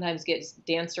that sometimes gets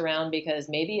danced around because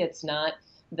maybe it's not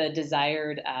the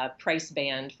desired price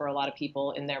band for a lot of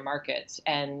people in their markets.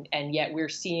 And yet we're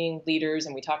seeing leaders,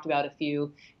 and we talked about a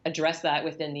few, address that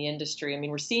within the industry. I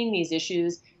mean, we're seeing these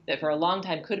issues that for a long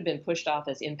time could have been pushed off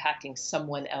as impacting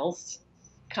someone else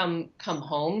come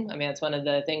home. I mean, that's one of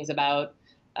the things about,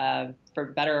 for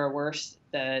better or worse,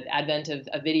 the advent of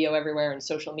video everywhere and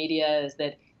social media, is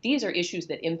that these are issues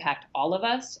that impact all of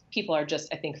us. People are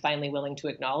just, I think, finally willing to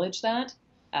acknowledge that.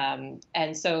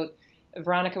 And so,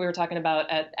 Veronica, we were talking about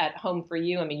at home for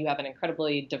you. I mean, you have an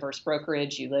incredibly diverse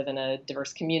brokerage. You live in a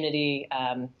diverse community,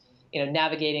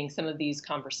 navigating some of these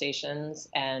conversations.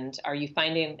 And are you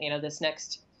finding, this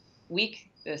next week,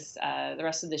 the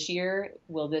rest of this year,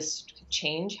 will this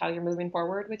change how you're moving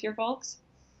forward with your folks?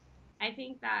 I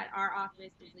think that our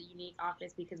office is a unique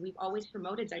office because we've always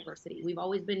promoted diversity. We've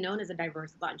always been known as a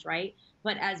diverse bunch, right?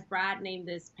 But as Brad named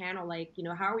this panel,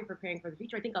 how are we preparing for the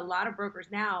future? I think a lot of brokers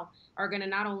now are going to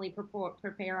not only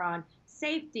prepare on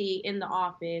safety in the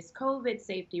office, COVID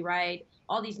safety, right?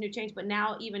 All these new changes, but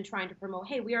now even trying to promote,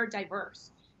 hey, we are diverse.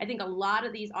 I think a lot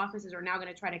of these offices are now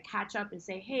going to try to catch up and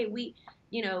say, hey, we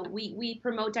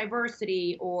promote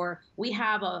diversity, or we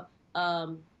have a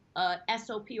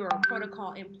SOP or a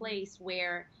protocol in place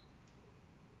where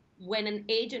when an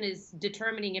agent is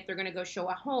determining if they're going to go show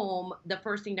a home, the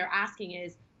first thing they're asking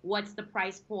is, what's the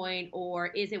price point, or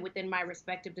is it within my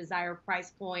respective desired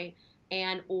price point,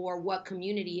 and or what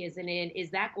community is it in? Is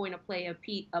that going to play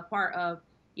a part of,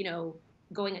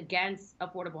 going against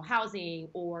affordable housing,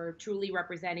 or truly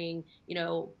representing,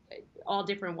 all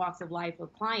different walks of life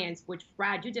of clients, which,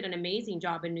 Brad, you did an amazing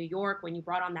job in New York when you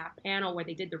brought on that panel where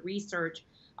they did the research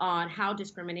on how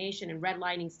discrimination and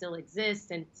redlining still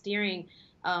exists and steering.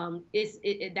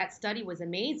 That study was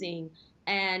amazing.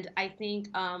 And I think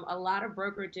a lot of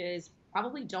brokerages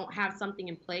probably don't have something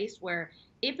in place where,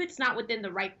 if it's not within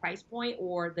the right price point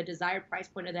or the desired price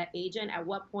point of that agent, at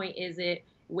what point is it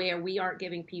where we aren't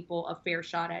giving people a fair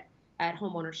shot at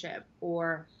homeownership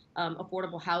or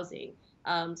affordable housing?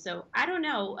 So I don't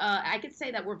know. I could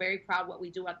say that we're very proud what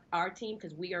we do at our team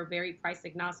because we are very price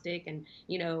agnostic, and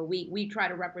we try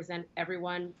to represent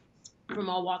everyone from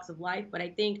all walks of life. But I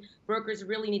think brokers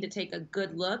really need to take a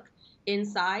good look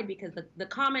inside, because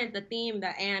the theme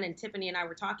that Ann and Tiffany and I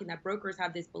were talking, that brokers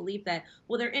have this belief that,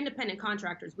 well, they're independent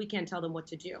contractors, we can't tell them what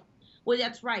to do. Well,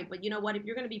 that's right. But you know what? If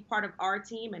you're going to be part of our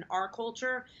team and our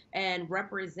culture and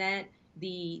represent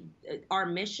our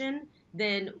mission,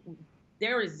 then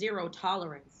there is zero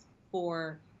tolerance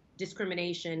for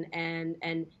discrimination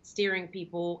and steering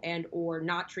people and or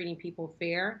not treating people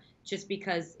fair just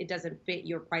because it doesn't fit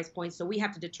your price point. So we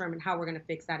have to determine how we're going to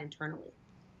fix that internally.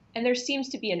 And there seems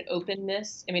to be an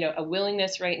openness, a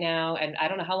willingness right now, and I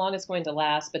don't know how long it's going to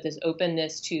last, but this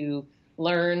openness to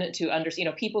learn, to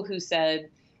understand, people who said,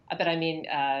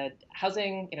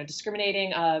 housing,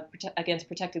 discriminating against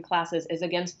protected classes is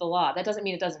against the law. That doesn't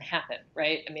mean it doesn't happen,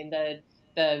 right? I mean,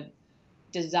 the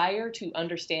desire to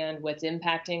understand what's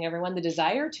impacting everyone, the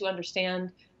desire to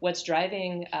understand what's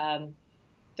driving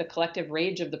the collective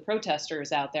rage of the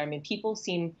protesters out there. I mean, people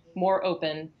seem more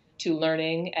open to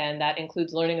learning, and that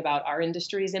includes learning about our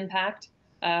industry's impact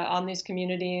on these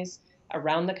communities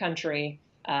around the country.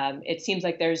 It seems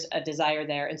like there's a desire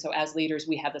there. And so as leaders,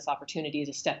 we have this opportunity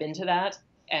to step into that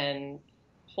and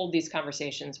hold these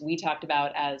conversations. We talked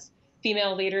about as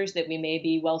female leaders that we may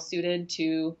be well suited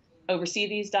to oversee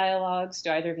these dialogues?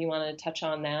 Do either of you want to touch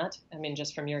on that? I mean,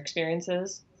 just from your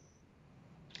experiences.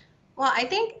 Well, I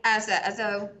think as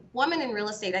a woman in real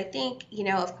estate, I think,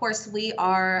 of course, we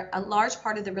are a large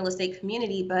part of the real estate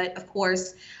community, but of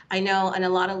course, I know in a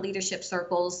lot of leadership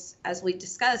circles, as we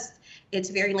discussed, it's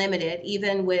very limited,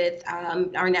 even with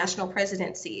our national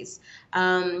presidencies,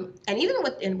 and even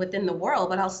within the world.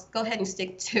 But I'll go ahead and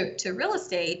stick to real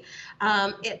estate.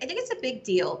 I think it's a big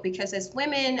deal because as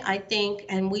women, I think,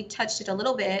 and we touched it a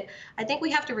little bit, I think we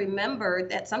have to remember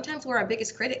that sometimes we're our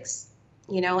biggest critics.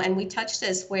 And we touched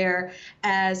this where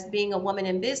as being a woman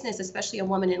in business, especially a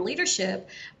woman in leadership,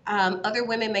 other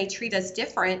women may treat us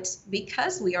different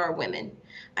because we are women.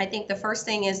 I think the first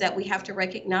thing is that we have to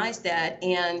recognize that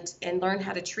and learn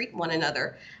how to treat one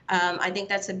another. I think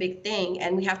that's a big thing.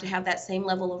 And we have to have that same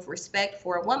level of respect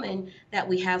for a woman that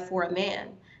we have for a man.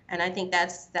 And I think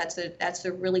that's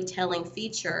a really telling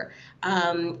feature.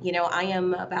 I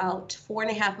am about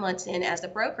 4.5 months in as a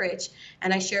brokerage,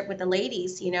 and I shared with the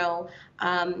ladies,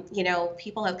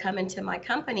 people have come into my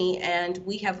company and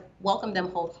we have welcomed them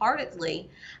wholeheartedly,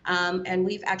 and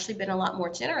we've actually been a lot more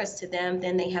generous to them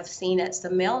than they have seen at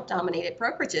some male-dominated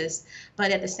brokerages.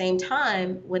 But at the same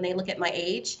time, when they look at my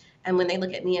age and when they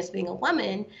look at me as being a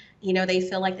woman, they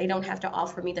feel like they don't have to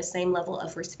offer me the same level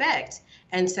of respect.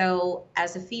 And so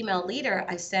as a female leader,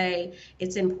 I say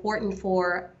it's important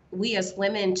for we as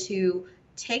women to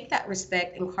take that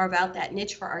respect and carve out that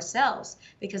niche for ourselves,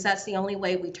 because that's the only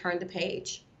way we turn the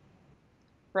page.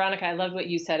 Veronica, I loved what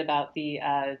you said about the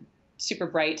super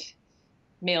bright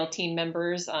male team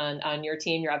members on your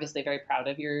team. You're obviously very proud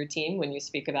of your team when you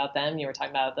speak about them. You were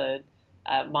talking about the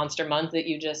Monster Month that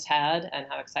you just had and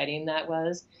how exciting that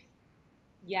was.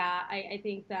 Yeah, I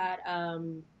think that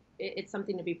it's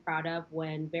something to be proud of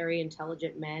when very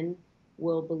intelligent men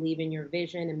will believe in your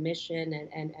vision and mission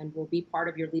and will be part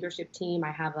of your leadership team.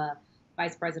 I have a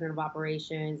vice president of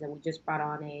operations, and we just brought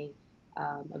on a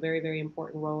very, very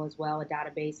important role as well, a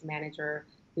database manager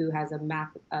who has a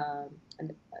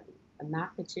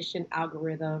mathematician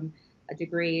algorithm, a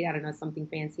degree, I don't know, something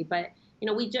fancy. But,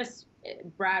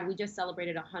 Brad, we just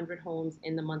celebrated 100 homes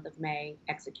in the month of May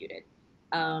executed.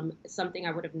 Something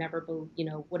I would have never,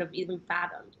 would have even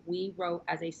fathomed. We wrote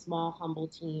as a small, humble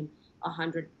team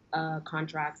 100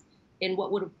 contracts in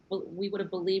what we would have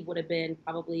believed would have been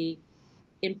probably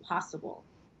impossible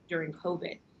during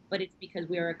COVID. But it's because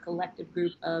we are a collective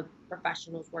group of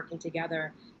professionals working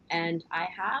together. And I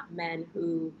have men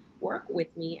who work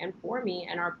with me and for me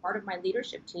and are part of my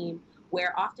leadership team,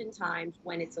 where oftentimes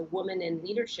when it's a woman in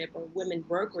leadership or women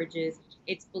brokerages,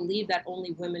 it's believed that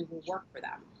only women will work for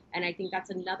them. And I think that's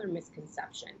another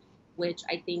misconception, which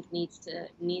I think we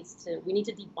need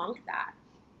to debunk that.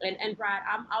 And Brad,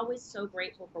 I'm always so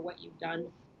grateful for what you've done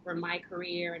for my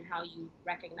career and how you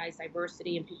recognize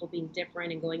diversity and people being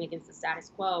different and going against the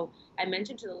status quo. I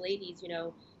mentioned to the ladies,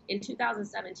 in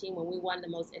 2017, when we won the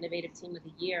most innovative team of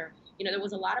the year, there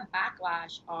was a lot of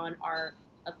backlash on our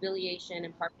affiliation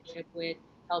and partnership with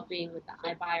helping with the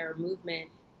iBuyer movement.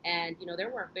 And, there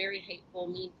were very hateful,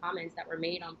 mean comments that were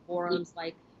made on forums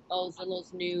like, oh,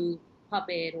 Zillow's new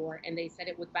puppet, and they said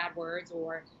it with bad words,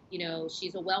 or,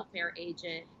 she's a welfare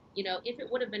agent. If it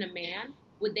would have been a man,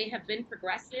 would they have been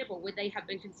progressive or would they have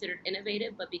been considered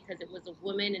innovative? But because it was a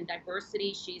woman and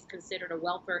diversity, she's considered a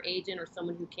welfare agent or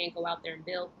someone who can't go out there and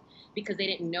build because they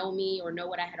didn't know me or know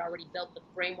what I had already built, the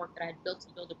framework that I had built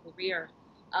to build a career.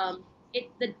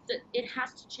 It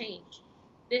has to change.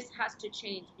 This has to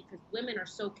change because women are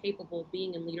so capable of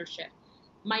being in leadership.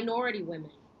 Minority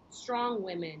women, strong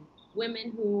women,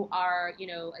 women who are,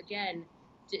 again,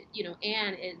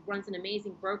 Anne runs an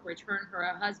amazing brokerage, her and her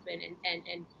husband,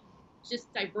 and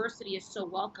just diversity is so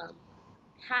welcome.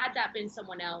 Had that been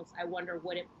someone else, I wonder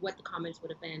what the comments would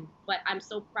have been. But I'm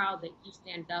so proud that you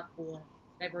stand up for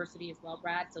diversity as well,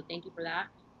 Brad. So thank you for that,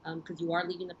 because you are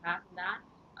leading the path in that.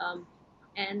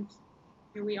 And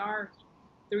here we are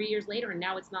 3 years later, and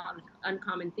now it's not an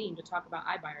uncommon theme to talk about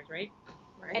iBuyers, right?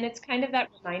 Right. And it's kind of that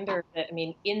reminder that,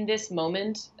 in this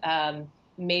moment,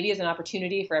 maybe is an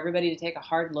opportunity for everybody to take a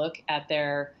hard look at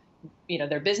their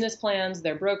business plans,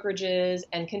 their brokerages,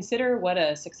 and consider what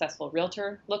a successful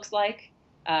realtor looks like.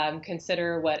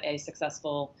 Consider what a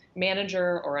successful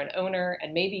manager or an owner,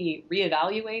 and maybe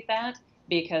reevaluate that,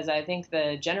 because I think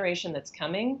the generation that's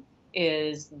coming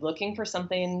is looking for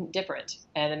something different.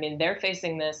 And they're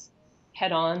facing this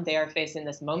head on. They are facing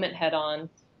this moment head on.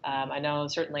 I know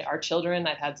certainly our children,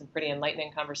 I've had some pretty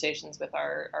enlightening conversations with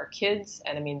our kids,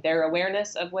 and their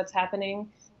awareness of what's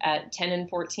happening at 10 and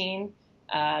 14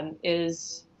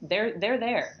 is they're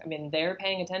there. They're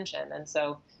paying attention. And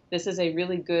so this is a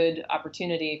really good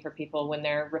opportunity for people when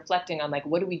they're reflecting on, like,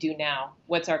 what do we do now?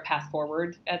 What's our path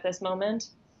forward at this moment?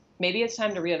 Maybe it's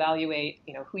time to reevaluate,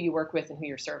 who you work with and who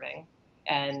you're serving,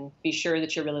 and be sure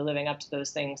that you're really living up to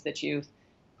those things that you've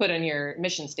put on your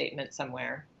mission statement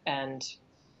somewhere. And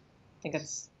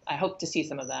I hope to see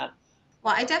some of that.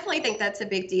 Well, I definitely think that's a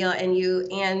big deal, and you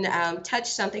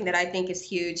touched something that I think is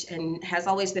huge and has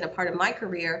always been a part of my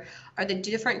career, are the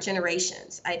different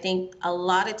generations. I think a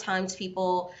lot of times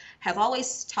people have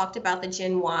always talked about the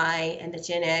Gen Y and the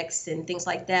Gen X and things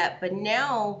like that, but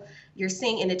now you're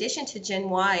seeing, in addition to Gen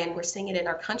Y, and we're seeing it in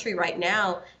our country right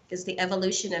now, is the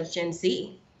evolution of Gen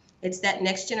Z. It's that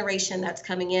next generation that's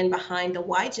coming in behind the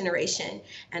Y generation,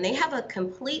 and they have a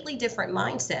completely different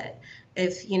mindset.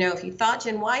 If you thought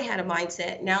Gen Y had a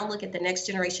mindset, now look at the next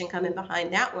generation coming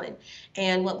behind that one.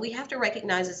 And what we have to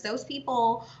recognize is those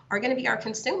people are going to be our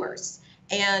consumers.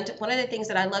 And one of the things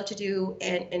that I love to do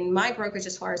in my brokerage,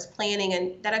 as far as planning,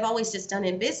 and that I've always just done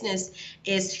in business,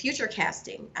 is future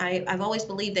casting. I've always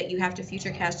believed that you have to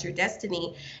future cast your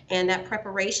destiny, and that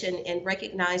preparation and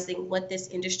recognizing what this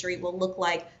industry will look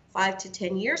like 5 to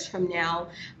 10 years from now,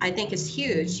 I think is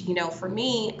huge. For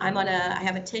me, I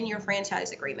have a 10-year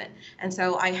franchise agreement. And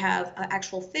so I have an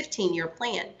actual 15-year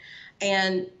plan.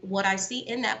 And what I see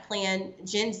in that plan,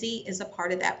 Gen Z is a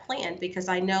part of that plan, because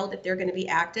I know that they're going to be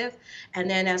active. And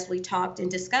then, as we talked and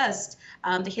discussed,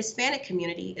 the Hispanic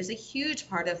community is a huge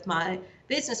part of my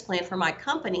business plan for my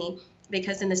company,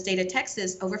 because in the state of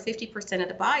Texas, over 50% of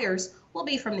the buyers will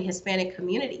be from the Hispanic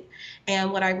community.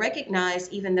 And what I recognize,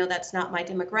 even though that's not my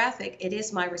demographic, it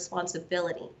is my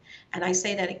responsibility. And I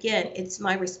say that again, it's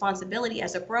my responsibility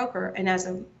as a broker and as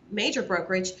a major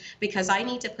brokerage, because I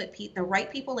need to put the right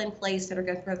people in place that are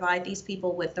going to provide these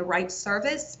people with the right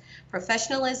service,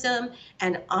 professionalism,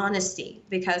 and honesty.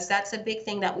 Because that's a big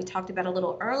thing that we talked about a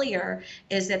little earlier,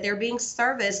 is that they're being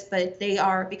serviced, but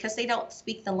because they don't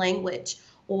speak the language,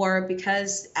 or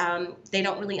because they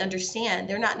don't really understand,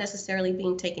 they're not necessarily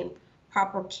being taken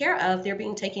proper care of, they're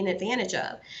being taken advantage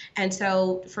of. And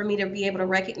so for me to be able to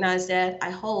recognize that, I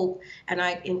hope, and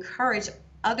I encourage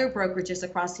other brokerages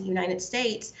across the United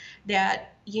States,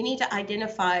 that you need to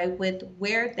identify with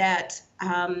where that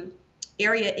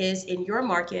area is in your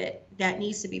market that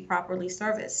needs to be properly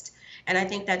serviced. And I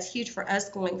think that's huge for us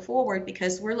going forward,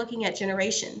 because we're looking at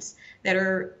generations that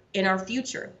are in our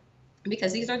future,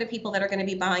 because these are the people that are going to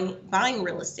be buying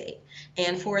real estate.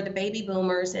 And for the baby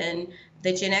boomers and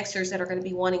the Gen Xers that are going to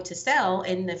be wanting to sell,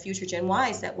 and the future Gen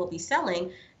Ys that will be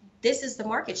selling, this is the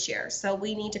market share. So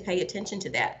we need to pay attention to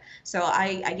that. So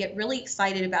I get really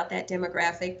excited about that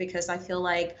demographic, because I feel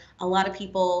like a lot of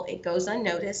people, it goes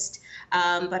unnoticed.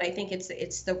 But I think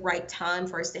it's the right time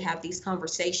for us to have these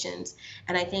conversations.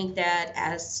 And I think that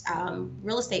as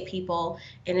real estate people,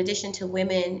 in addition to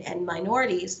women and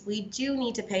minorities, we do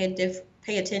need to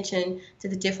pay attention to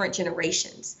the different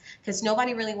generations, because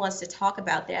nobody really wants to talk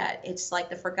about that. It's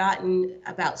like the forgotten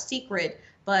about secret.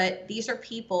 But these are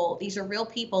people, these are real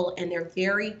people, and they're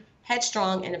very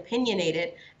headstrong and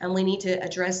opinionated, and we need to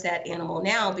address that animal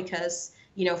now, because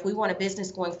if we want a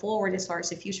business going forward as far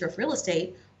as the future of real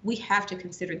estate, we have to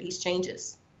consider these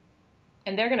changes.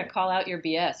 And they're going to call out your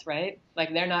BS, right?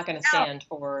 Like, they're not going to stand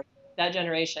for, that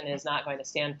generation is not going to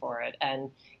stand for it.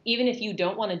 And even if you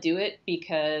don't want to do it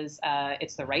because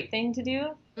it's the right thing to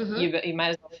do, you might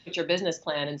as well look at your business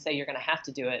plan and say you're going to have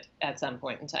to do it at some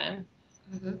point in time.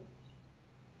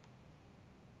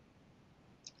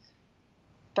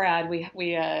 Brad, we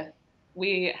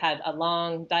had a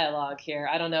long dialogue here.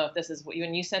 I don't know if this is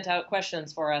when you sent out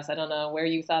questions for us, I don't know where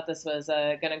you thought this was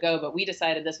going to go, but we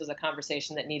decided this was a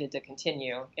conversation that needed to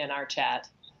continue in our chat.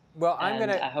 Well,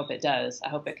 I hope it does. I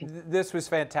hope it can. This was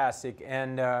fantastic.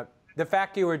 And the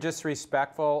fact you were just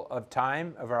respectful of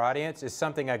time of our audience is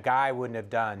something a guy wouldn't have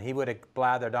done. He would have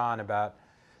blathered on about,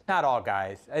 not all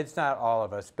guys, it's not all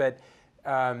of us, but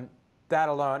that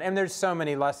alone. And there's so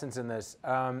many lessons in this.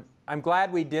 I'm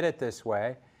glad we did it this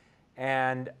way,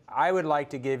 and I would like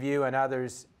to give you and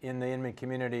others in the Inman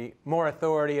community more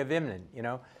authority of Inman,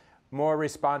 more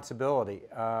responsibility.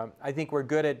 I think we're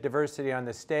good at diversity on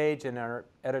the stage and our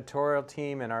editorial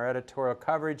team and our editorial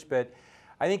coverage, but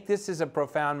I think this is a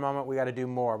profound moment. We got to do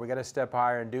more. We got to step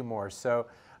higher and do more. So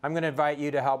I'm going to invite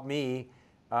you to help me,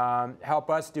 help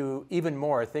us do even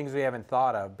more things we haven't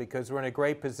thought of, because we're in a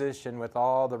great position with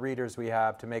all the readers we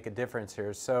have to make a difference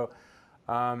here. So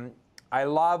I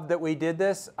love that we did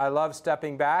this. I love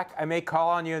stepping back. I may call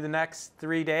on you in the next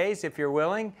 3 days if you're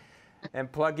willing and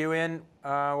plug you in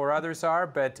where others are.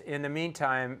 But in the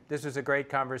meantime, this was a great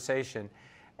conversation.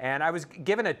 And I was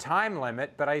given a time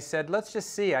limit, but I said, let's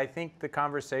just see. I think the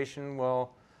conversation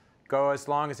will go as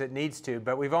long as it needs to,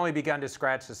 but we've only begun to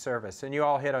scratch the surface, and you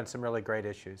all hit on some really great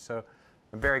issues. So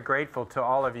I'm very grateful to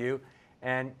all of you,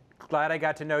 and glad I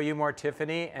got to know you more,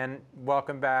 Tiffany, and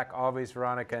welcome back always,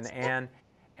 Veronica and Ann.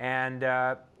 And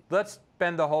let's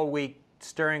spend the whole week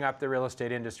stirring up the real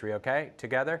estate industry, okay,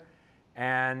 together,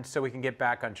 and so we can get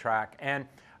back on track. And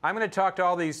I'm going to talk to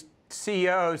all these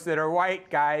CEOs that are white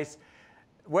guys.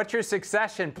 What's your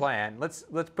succession plan? Let's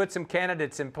put some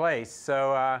candidates in place.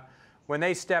 So when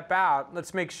they step out,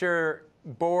 let's make sure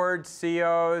boards,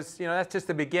 CEOs, that's just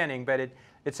the beginning, but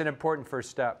it's an important first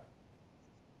step.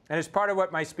 And it's part of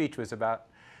what my speech was about.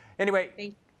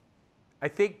 Anyway, I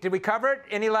think, did we cover it?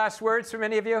 Any last words from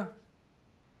any of you?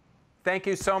 Thank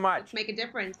you so much. Let's make a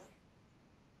difference.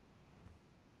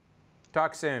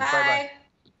 Talk soon. Bye.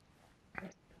 Bye-bye.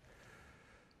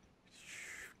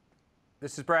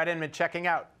 This is Brad Inman checking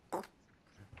out.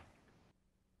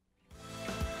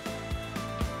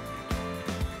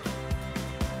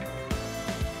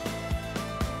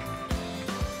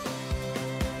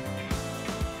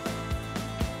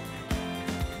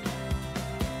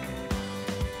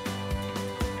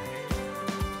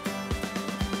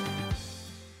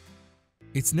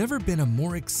 It's never been a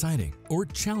more exciting or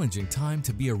challenging time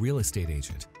to be a real estate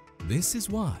agent. This is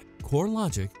why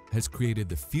CoreLogic has created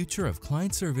the future of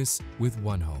client service with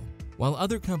OneHome. While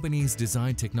other companies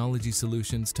design technology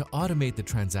solutions to automate the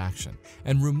transaction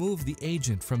and remove the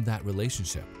agent from that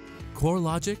relationship,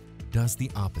 CoreLogic does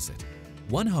the opposite.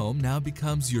 OneHome now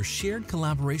becomes your shared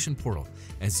collaboration portal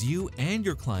as you and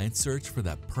your clients search for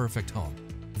that perfect home.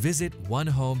 Visit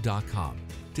onehome.com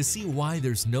to see why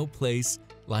there's no place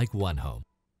like OneHome.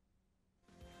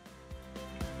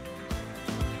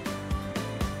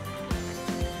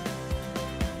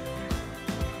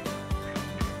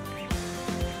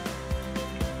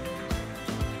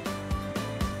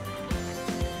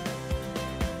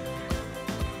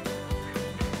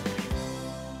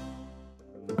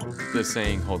 The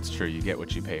saying holds true, you get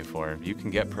what you pay for. You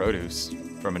can get produce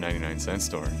from a 99-cent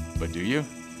store, but do you?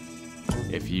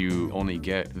 If you only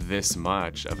get this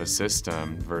much of a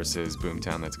system versus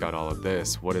Boomtown that's got all of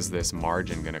this, what is this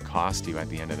margin going to cost you at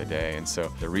the end of the day? And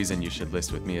so the reason you should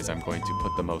list with me is I'm going to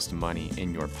put the most money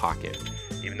in your pocket.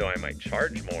 Even though I might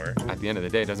charge more, at the end of the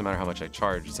day, it doesn't matter how much I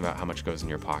charge, it's about how much goes in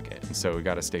your pocket. And so we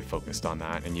got to stay focused on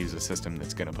that and use a system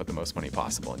that's going to put the most money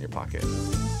possible in your pocket.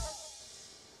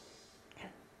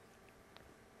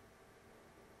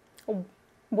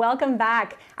 Welcome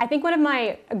back. I think one of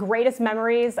my greatest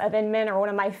memories of Inman, or one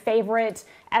of my favorite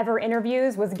ever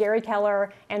interviews, was Gary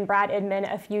Keller and Brad Inman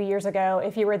a few years ago.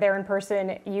 If you were there in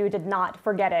person, you did not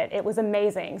forget it. It was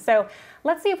amazing. So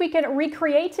let's see if we can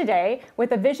recreate today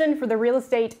with a vision for the real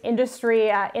estate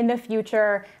industry in the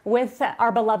future with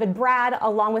our beloved Brad,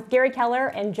 along with Gary Keller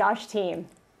and Josh Team.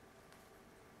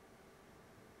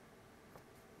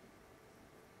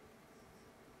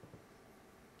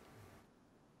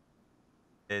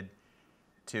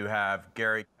 To have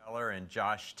Gary Keller and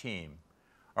Josh Team.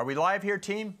 Are we live here,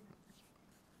 team?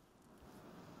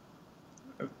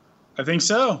 I think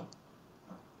so.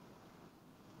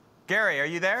 Gary, are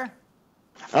you there?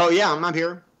 Oh, yeah, I'm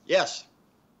here. Yes.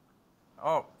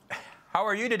 Oh, how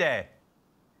are you today?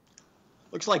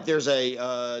 Looks like there's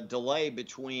a delay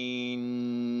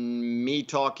between me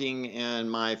talking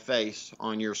and my face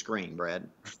on your screen, Brad.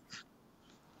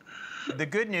 The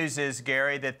good news is,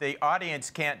 Gary, that the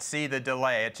audience can't see the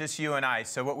delay. It's just you and I.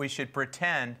 So what we should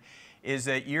pretend is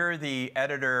that you're the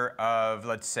editor of,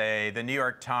 let's say, the New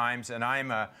York Times, and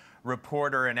I'm a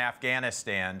reporter in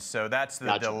Afghanistan. So that's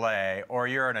the delay. Or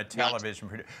you're on a television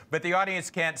producer. But the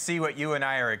audience can't see what you and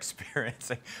I are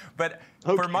experiencing. But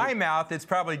for my mouth, it's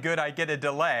probably good I get a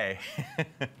delay.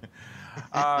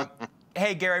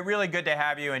 Hey, Gary, really good to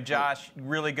have you. And Josh,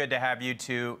 really good to have you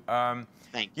too.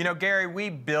 Thank you. You know, Gary, we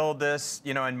build this,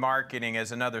 in marketing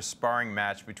as another sparring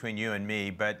match between you and me,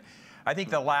 but I think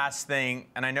the last thing,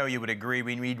 and I know you would agree,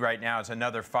 we need right now is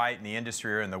another fight in the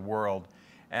industry or in the world.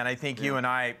 And I think you and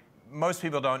I, most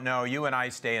people don't know, you and I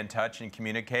stay in touch and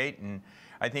communicate, and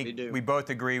I think we both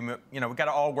agree, we've got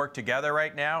to all work together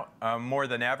right now more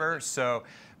than ever. So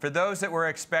for those that were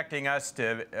expecting us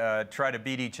to try to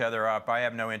beat each other up, I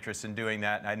have no interest in doing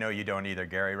that, and I know you don't either,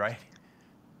 Gary, right?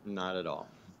 Not at all.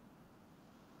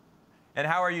 And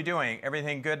how are you doing?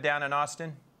 Everything good down in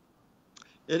Austin?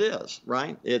 It is,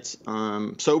 right? It's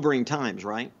sobering times,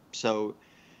 right? So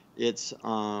it's,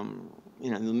 let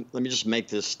me just make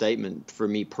this statement for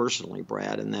me personally,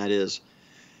 Brad, and that is,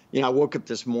 I woke up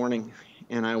this morning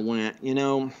and I went,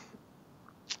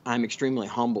 I'm extremely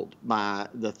humbled by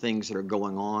the things that are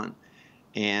going on.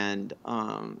 And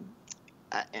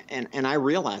I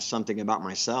realized something about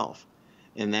myself,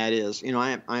 and that is, you know,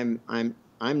 I'm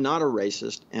not a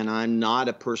racist, and I'm not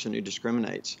a person who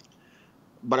discriminates.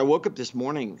 But I woke up this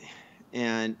morning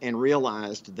and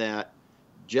realized that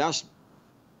just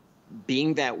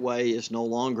being that way is no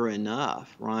longer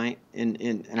enough, right?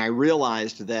 And I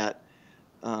realized that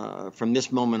from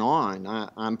this moment on,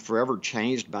 I'm forever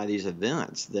changed by these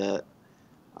events, that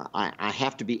I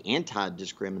have to be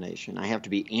anti-discrimination. I have to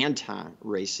be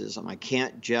anti-racism. I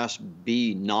can't just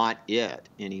be not it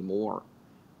anymore,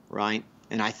 right?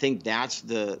 And I think that's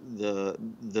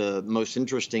the most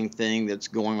interesting thing that's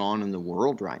going on in the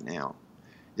world right now,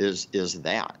 is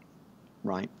that,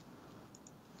 right?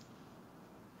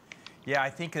 Yeah,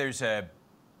 I think there's a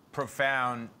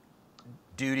profound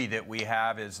duty that we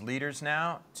have as leaders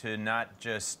now to not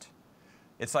just,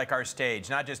 it's like our stage,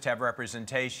 not just have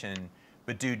representation,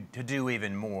 but to do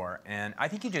even more. And I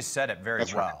think you just said it very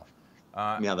well.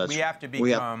 Yeah, we have to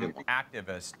become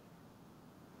activists.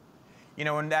 You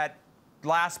know, when that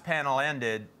last panel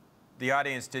ended, the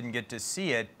audience didn't get to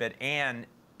see it, but Ann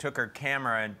took her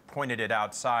camera and pointed it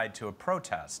outside to a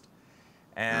protest.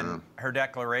 And her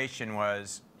declaration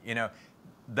was, you know,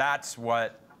 that's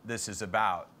what this is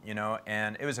about, you know,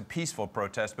 and it was a peaceful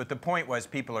protest, but the point was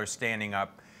people are standing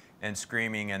up and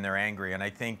screaming and they're angry, and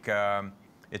I think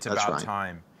it's about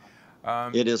time.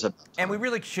 It is about time. And we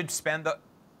really should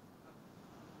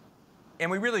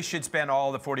spend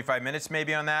all the 45 minutes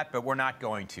maybe on that, but we're not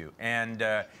going to. And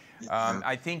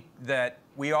I think that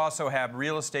we also have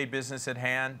real estate business at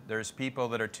hand. There's people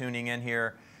that are tuning in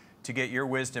here to get your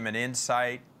wisdom and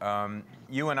insight.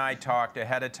 You and I talked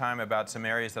ahead of time about some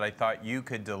areas that I thought you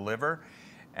could deliver.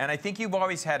 And I think you've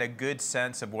always had a good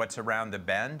sense of what's around the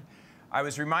bend. I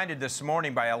was reminded this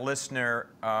morning by a listener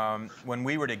when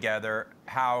we were together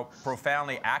how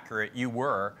profoundly accurate you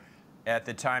were at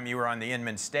the time you were on the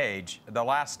Inman stage the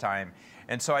last time.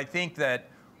 And so I think that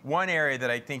one area that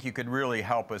I think you could really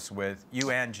help us with,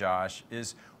 you and Josh,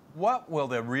 is what will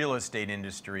the real estate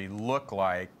industry look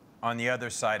like on the other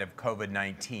side of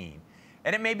COVID-19?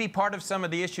 And it may be part of some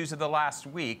of the issues of the last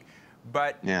week,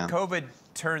 but COVID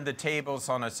turned the tables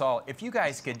on us all. If you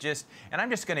guys could just, and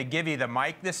I'm just going to give you the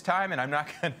mic this time, and I'm not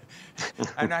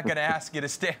going to ask you to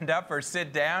stand up or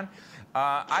sit down.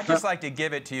 I'd just like to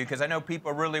give it to you because I know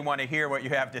people really want to hear what you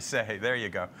have to say. There you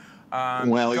go.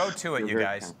 Well, go to it, you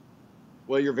guys. Kind.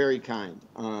 Well, you're very kind.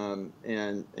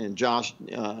 And Josh,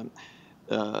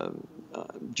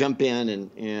 jump in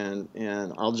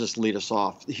and I'll just lead us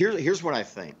off. Here's what I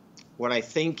think. What I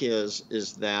think is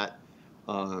that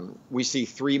we see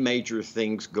three major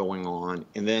things going on,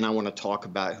 and then I want to talk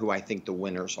about who I think the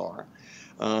winners are.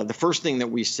 The first thing that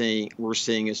we're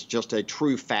seeing is just a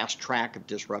true fast track of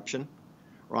disruption,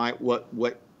 right? What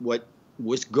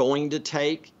was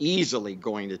easily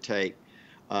going to take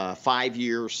 5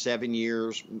 years, 7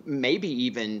 years, maybe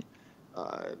even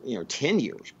 10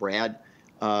 years, Brad,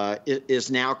 is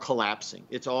now collapsing.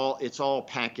 It's all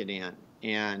packing in,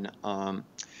 and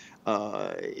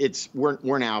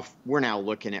we're now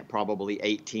looking at probably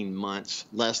 18 months,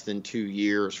 less than 2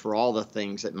 years, for all the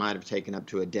things that might have taken up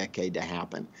to a decade to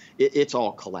happen. It's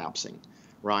all collapsing,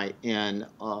 right? And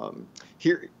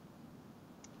here,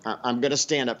 I'm going to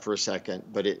stand up for a second,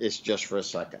 but it's just for a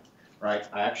second, right?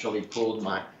 I actually pulled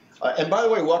my. And by the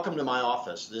way, welcome to my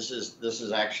office. This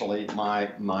is actually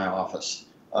my office.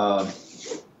 And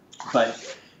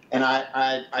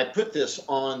I put this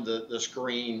on the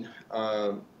screen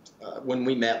when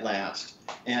we met last,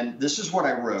 and this is what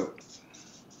I wrote.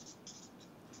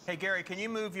 Hey Gary, can you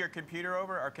move your computer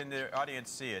over, or can the audience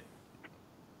see it?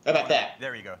 How about that?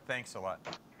 There you go. Thanks a lot.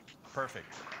 Perfect.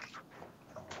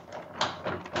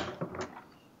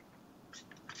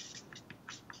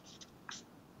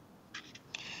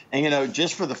 And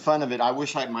just for the fun of it, I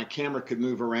wish my camera could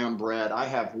move around, Brad. I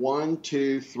have 1,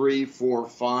 2, 3, 4,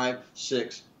 5,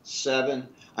 6, 7.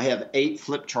 I have 8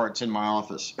 flip charts in my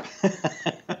office.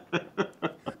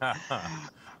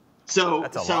 So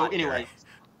anyway,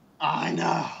 I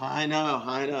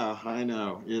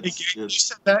know.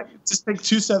 Just take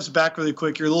 2 steps back really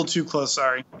quick. You're a little too close.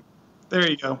 Sorry. There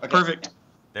you go. Okay. Perfect.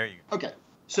 There you go. Okay.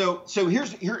 So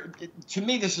here to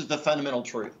me, this is the fundamental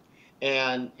truth.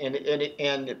 And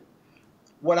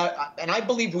what I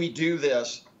believe we do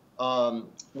this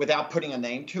without putting a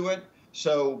name to it.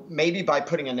 So maybe by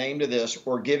putting a name to this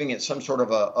or giving it some sort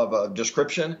of a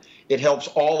description, it helps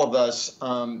all of us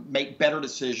make better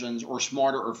decisions or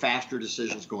smarter or faster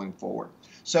decisions going forward.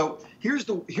 So here's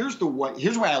the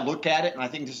way I look at it, and I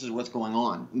think this is what's going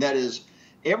on. And that is,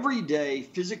 every day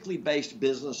physically based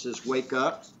businesses wake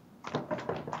up.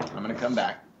 I'm going to come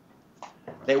back.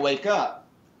 They wake up.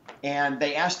 And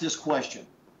they ask this question: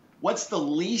 what's the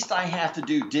least I have to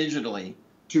do digitally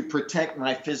to protect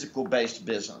my physical-based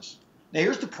business? Now,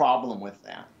 here's the problem with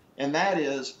that, and that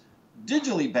is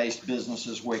digitally based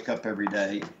businesses wake up every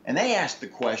day and they ask the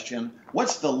question,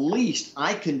 what's the least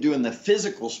I can do in the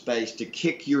physical space to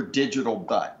kick your digital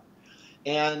butt?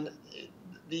 And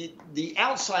the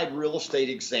outside real estate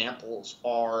examples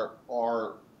are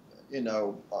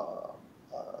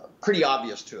pretty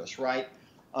obvious to us, right?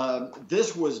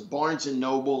 This was Barnes &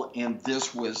 Noble and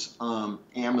this was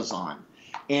Amazon.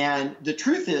 And the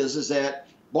truth is that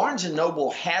Barnes &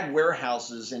 Noble had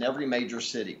warehouses in every major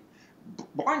city.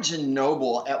 Barnes &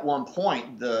 Noble, at one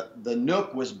point, the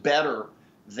Nook was better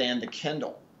than the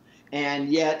Kindle. And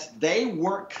yet they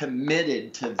weren't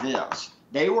committed to this.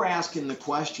 They were asking the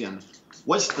question,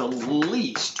 what's the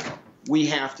least we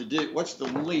have to do? What's the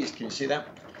least? Can you see that?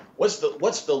 What's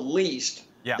the least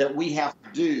that we have to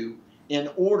do in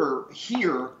order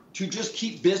here to just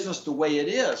keep business the way it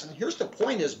is? And here's the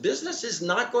point is business is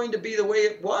not going to be the way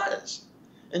it was.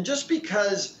 And just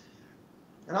because,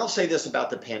 and I'll say this about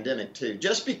the pandemic too,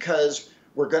 just because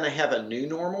we're going to have a new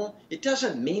normal, it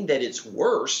doesn't mean that it's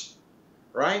worse,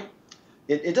 right?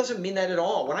 It doesn't mean that at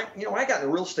all. When I got in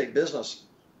the real estate business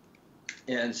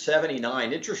in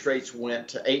 '79, interest rates went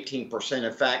to 18%.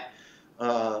 In fact,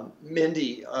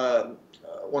 Mindy,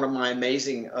 one of my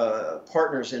amazing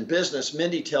partners in business,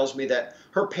 Mindy tells me that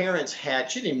her parents had,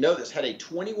 she didn't even know this, had a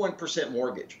 21%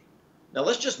 mortgage. Now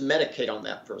let's just meditate on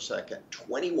that for a second.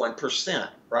 21%,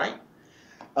 right?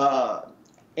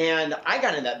 And I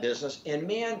got in that business, and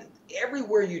man,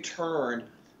 everywhere you turned,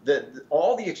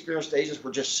 all the experienced agents were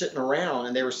just sitting around,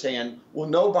 and they were saying, well,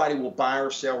 nobody will buy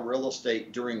or sell real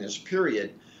estate during this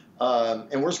period,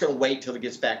 and we're just going to wait till it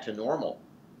gets back to normal.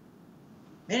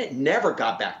 Man, it never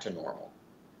got back to normal.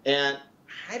 And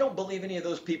I don't believe any of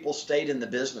those people stayed in the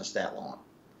business that long.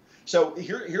 So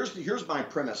here's my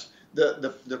premise.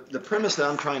 The premise that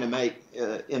I'm trying to make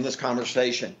in this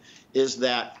conversation is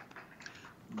that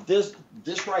this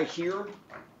right here,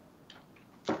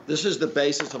 this is the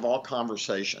basis of all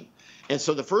conversation. And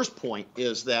so the first point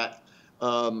is that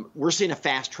we're seeing a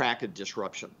fast track of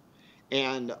disruption.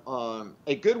 And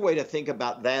a good way to think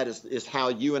about that is how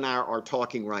you and I are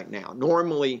talking right now.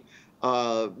 Normally,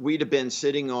 we'd have been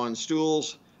sitting on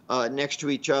stools next to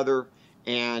each other,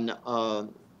 and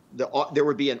there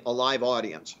would be a live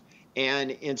audience.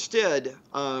 And instead,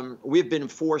 we've been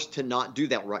forced to not do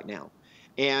that right now.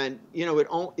 And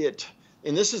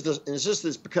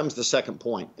this becomes the second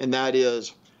point, and that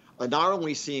is not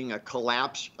only seeing a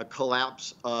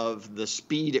collapse of the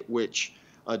speed at which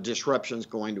disruption is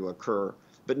going to occur,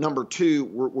 but number two,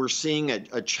 we're seeing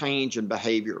a change in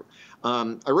behavior.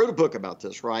 I wrote a book about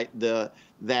this, right? That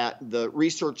the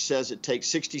research says it takes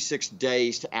 66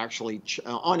 days to actually,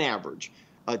 on average,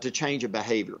 to change a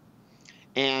behavior.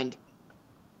 And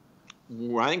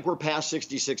I think we're past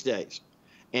 66 days.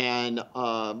 And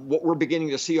what we're beginning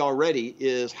to see already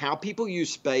is how people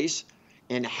use space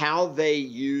and how they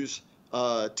use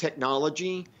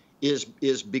technology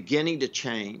is beginning to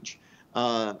change.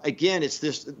 Again, it's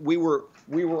this: we were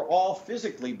all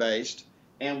physically based,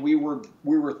 and we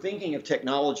were thinking of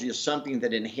technology as something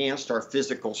that enhanced our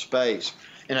physical space.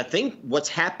 And I think what's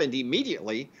happened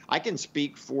immediately, I can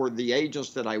speak for the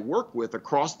agents that I work with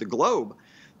across the globe,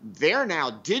 they're now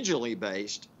digitally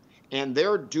based, and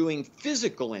they're doing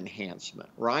physical enhancement,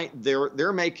 right?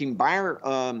 They're making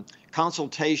buyer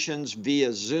consultations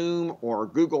via Zoom or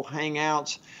Google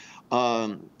Hangouts.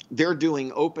 They're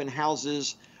doing open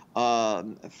houses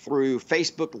through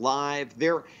Facebook Live.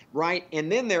 Right, and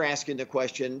then they're asking the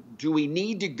question: do we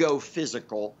need to go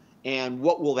physical, and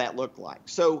what will that look like?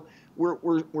 So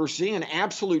we're seeing an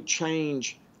absolute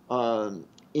change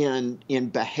in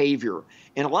behavior,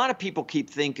 and a lot of people keep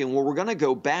thinking, well, we're going to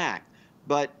go back,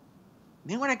 but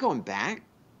man, we're not going back.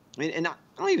 I mean, and I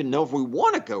don't even know if we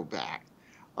want to go back,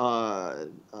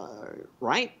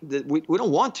 right? We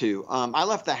don't want to. I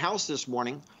left the house this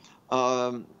morning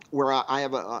where I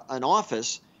have an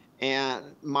office, and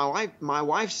my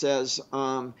wife says,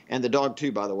 and the dog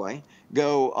too, by the way,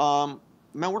 man,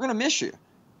 we're going to miss you,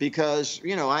 because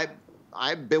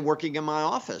I've been working in my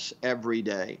office every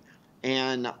day,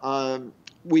 and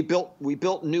we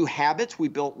built new habits, we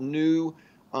built new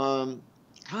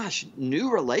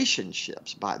new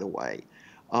relationships, by the way,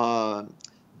 or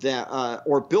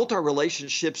built our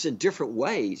relationships in different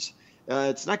ways.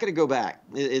 It's not going to go back.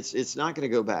 It's not going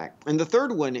to go back. And the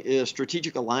third one is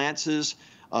strategic alliances,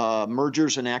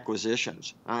 mergers and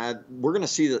acquisitions. We're going to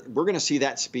see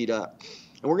that speed up,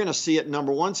 and we're going to see it,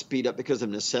 number one, speed up because of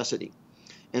necessity,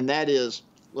 and that is,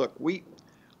 look,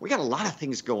 we got a lot of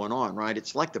things going on, right?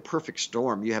 It's like the perfect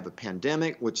storm. You have a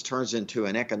pandemic, which turns into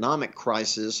an economic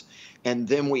crisis, and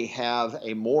then we have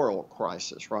a moral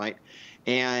crisis, right?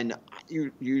 And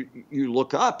you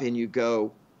look up and you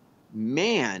go,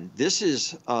 man, this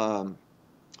is a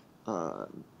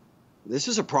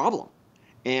problem.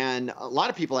 And a lot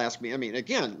of people ask me, I mean,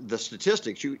 again, the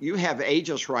statistics, you have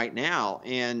agents right now,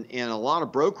 and a lot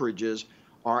of brokerages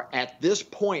are at this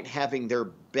point having their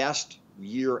best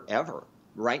year ever,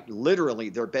 right? Literally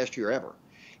their best year ever.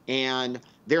 And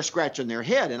they're scratching their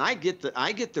head. And I get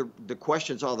the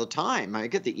questions all the time. I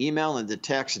get the email and the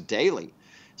text daily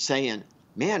saying,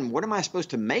 man, what am I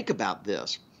supposed to make about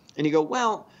this? And you go,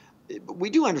 well, we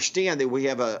do understand that we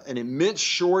have an immense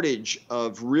shortage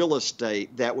of real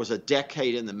estate that was a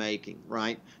decade in the making,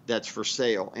 right? That's for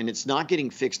sale, and it's not getting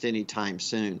fixed anytime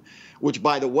soon, which,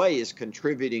 by the way, is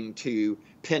contributing to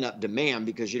pent-up demand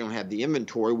because you don't have the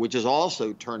inventory, which is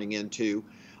also turning into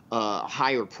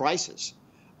higher prices,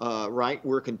 right?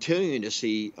 We're continuing to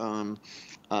see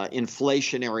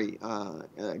inflationary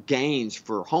gains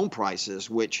for home prices,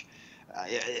 which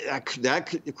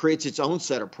that creates its own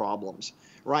set of problems.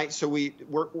 Right, so we're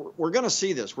going to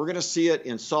see this. We're going to see it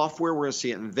in software. We're going to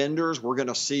see it in vendors. We're going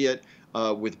to see it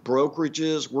with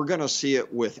brokerages. We're going to see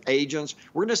it with agents.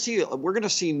 We're going to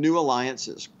see new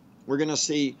alliances. We're going to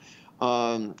see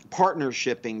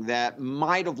partnershiping that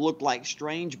might have looked like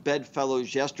strange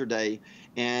bedfellows yesterday,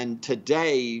 and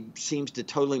today seems to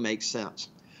totally make sense.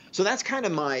 So that's kind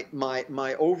of my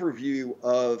overview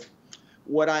of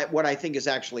what I think is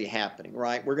actually happening,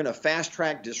 right? We're going to fast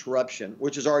track disruption,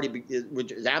 which is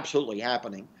absolutely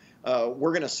happening.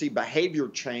 We're going to see behavior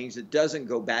change that doesn't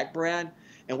go back, Brad,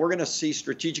 and we're going to see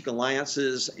strategic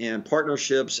alliances and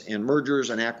partnerships and mergers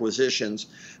and acquisitions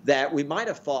that we might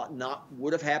have thought not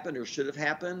would have happened or should have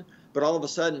happened, but all of a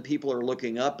sudden people are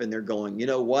looking up and they're going, you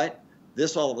know what?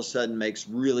 This all of a sudden makes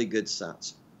really good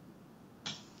sense.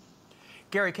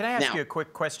 Gary, can I ask you a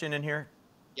quick question in here?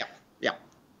 Yeah.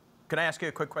 Can I ask you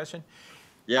a quick question?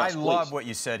 Yes, I love what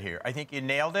you said here. I think you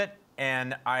nailed it,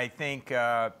 and I think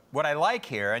what I like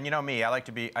here, and you know me, I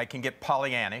can get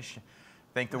Pollyannish,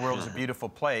 think the world is a beautiful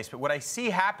place, but what I see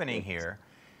happening here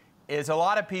is a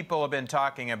lot of people have been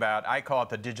talking about, I call it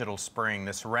the digital spring,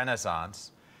 this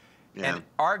renaissance, and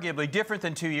arguably different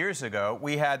than 2 years ago,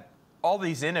 we had all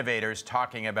these innovators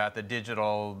talking about the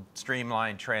digital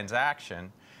streamlined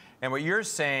transaction, and what you're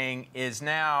saying is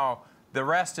now the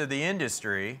rest of the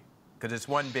industry, because it's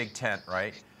one big tent,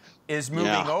 right, is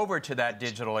moving over to that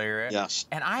digital area. Yes.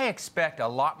 And I expect a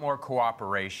lot more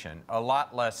cooperation, a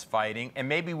lot less fighting, and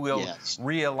maybe we'll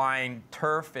realign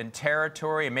turf and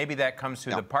territory, and maybe that comes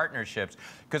through the partnerships.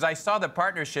 Because I saw the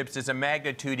partnerships as a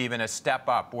magnitude, even a step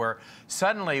up, where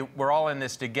suddenly we're all in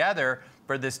this together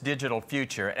for this digital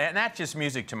future. And that's just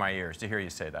music to my ears to hear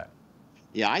you say that.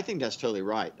 Yeah, I think that's totally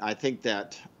right. I think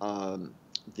that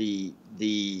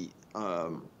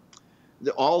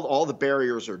all the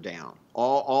barriers are down.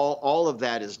 All of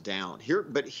that is down.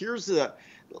 But here's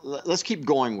let's keep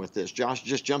going with this. Josh,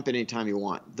 just jump in anytime you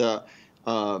want.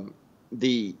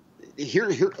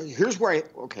 Here's where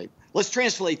okay, let's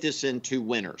translate this into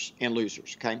winners and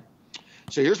losers, okay?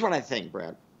 So here's what I think,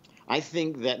 Brad. I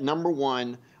think that number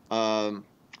one,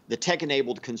 the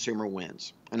tech-enabled consumer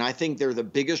wins. And I think they're the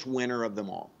biggest winner of them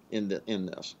all in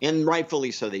this. And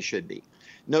rightfully so, they should be.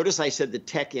 Notice I said the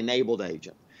tech-enabled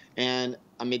agent. And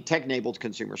I mean tech-enabled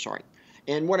consumer, sorry.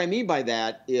 And what I mean by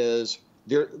that is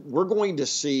we're going to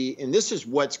see, and this is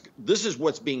what's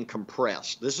being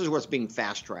compressed. This is what's being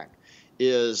fast-tracked,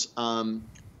 is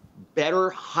better,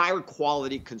 higher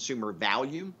quality consumer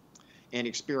value and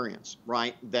experience,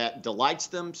 right? That delights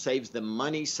them, saves them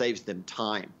money, saves them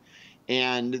time.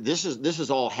 And this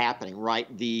is all happening, right?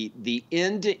 The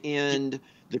end-to-end,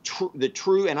 the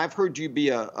true, and I've heard you be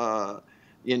the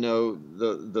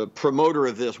promoter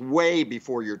of this way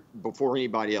before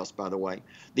anybody else, by the way.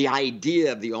 The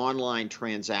idea of the online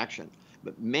transaction,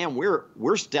 but man,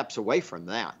 we're steps away from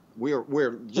that.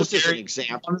 We're just as an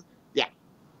example. Yeah.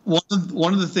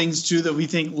 One of the things too that we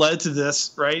think led to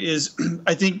this, right, is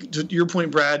I think to your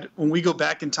point, Brad, when we go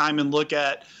back in time and look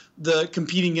at the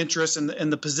competing interests and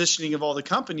the positioning of all the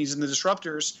companies and the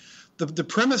disruptors, the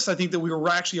premise I think that we were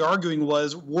actually arguing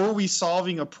was, were we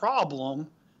solving a problem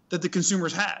that the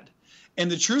consumers had? And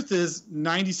the truth is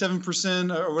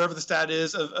 97% or whatever the stat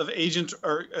is of agents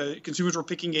or consumers were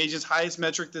picking agents, highest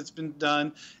metric that's been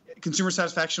done. Consumer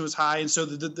satisfaction was high. And so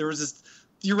there was this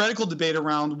theoretical debate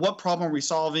around what problem are we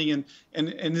solving, and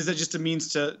is that just a means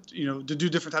to do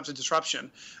different types of disruption?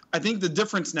 I think the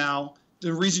difference now,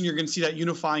 the reason you're going to see that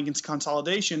unifying and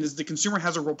consolidation is the consumer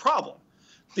has a real problem.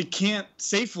 they can't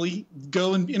safely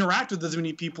go and interact with as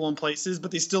many people in places,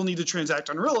 but they still need to transact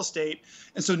on real estate.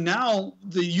 And so now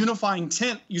the unifying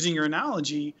tent, using your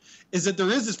analogy, is that there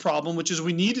is this problem, which is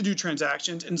we need to do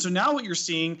transactions. And so now what you're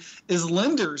seeing is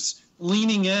lenders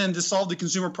leaning in to solve the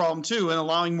consumer problem too and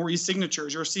allowing more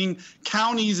e-signatures. You're seeing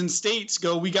counties and states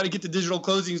go, we got to get the digital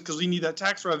closings because we need that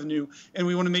tax revenue and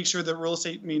we want to make sure that real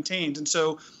estate maintains. And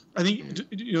so I think,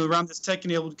 around this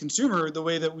tech-enabled consumer, the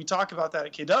way that we talk about that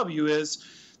at KW is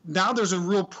now there's a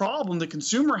real problem the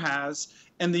consumer has,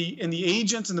 and the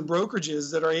agents and the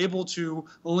brokerages that are able to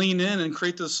lean in and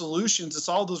create those solutions to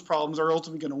solve those problems are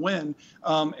ultimately going to win.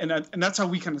 And that's how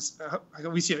we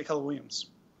see it at Keller Williams.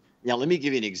 Yeah, let me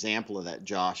give you an example of that,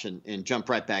 Josh, and jump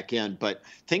right back in. But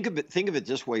think of it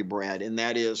this way, Brad, and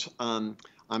that is, I'm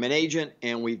an agent,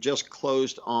 and we've just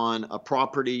closed on a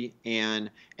property, and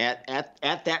at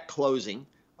that closing,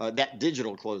 that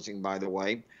digital closing, by the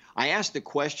way, I asked the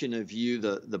question of you,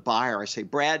 the buyer. I say,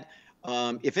 Brad,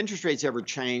 if interest rates ever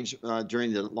change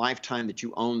during the lifetime that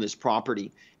you own this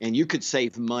property, and you could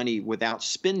save money without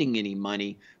spending any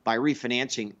money by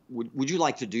refinancing, would you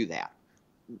like to do that?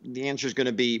 The answer is going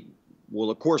to be, well,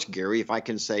 of course, Gary, if I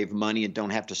can save money and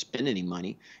don't have to spend any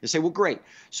money. And say, well, great.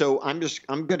 So I'm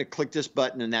going to click this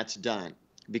button and that's done.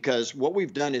 Because what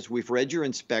we've done is we've read your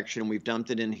inspection and we've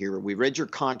dumped it in here. We've read your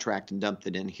contract and dumped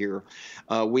it in here.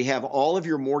 We have all of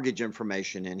your mortgage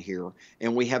information in here,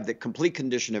 and we have the complete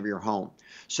condition of your home.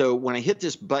 So when I hit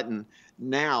this button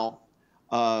now,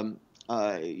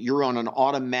 you're on an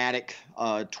automatic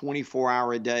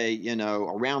 24-hour a day,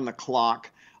 around the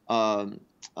clock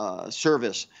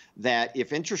service that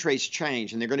if interest rates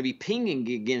change, and they're going to be pinging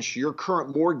against your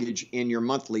current mortgage in your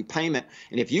monthly payment,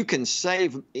 and if you can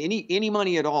save any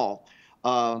money at all,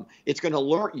 it's going to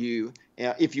alert you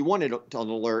if you want it to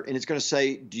alert, and it's going to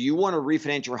say, do you want to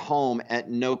refinance your home at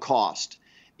no cost?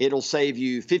 It'll save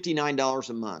you $59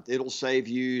 a month. It'll save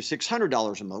you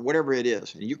 $600 a month, whatever it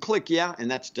is. And you click yeah,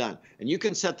 and that's done. And you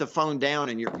can set the phone down,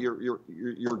 and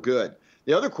you're good.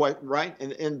 The other question, right?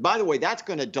 And by the way, that's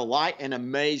going to delight and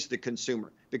amaze the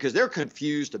consumer because they're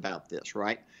confused about this,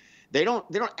 right? They don't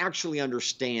actually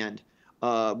understand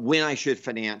when I should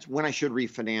finance, when I should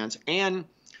refinance. And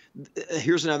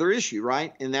here's another issue,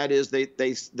 right? And that is they're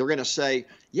going to say,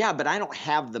 yeah, but I don't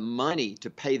have the money to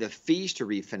pay the fees to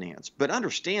refinance. But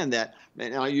understand that,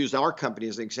 and I'll use our company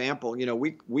as an example.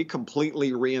 We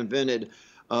completely reinvented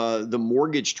the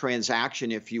mortgage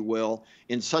transaction, if you will,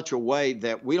 in such a way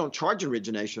that we don't charge an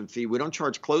origination fee. We don't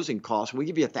charge closing costs. We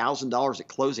give you $1,000 at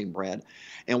closing, Brad.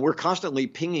 And we're constantly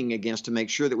pinging against to make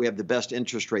sure that we have the best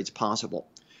interest rates possible.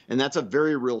 And that's a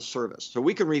very real service. So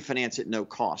we can refinance at no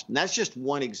cost. And that's just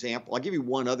one example. I'll give you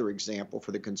one other example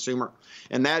for the consumer.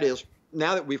 And that is,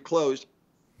 now that we've closed,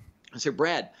 I say,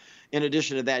 Brad, in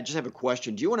addition to that, just have a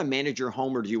question. Do you want to manage your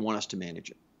home or do you want us to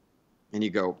manage it? And you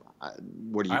go,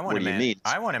 what do you mean?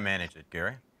 I want to manage it,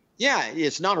 Gary. Yeah,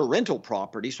 it's not a rental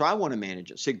property, so I want to manage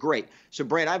it. Say, great. So,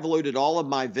 Brad, I've loaded all of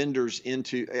my vendors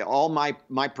into all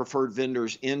my preferred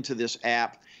vendors into this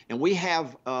app, and we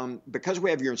have because we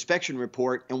have your inspection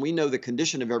report and we know the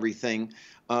condition of everything.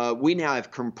 We now have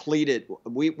completed.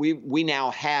 We now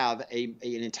have an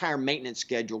entire maintenance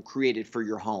schedule created for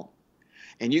your home,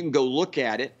 and you can go look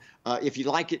at it. If you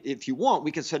like it, if you want,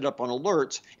 we can set it up on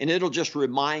alerts, and it'll just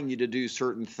remind you to do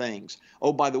certain things.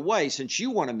 Oh, by the way, since you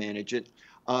want to manage it,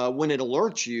 when it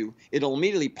alerts you, it'll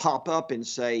immediately pop up and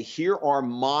say, here are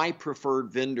my preferred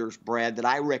vendors, Brad, that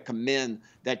I recommend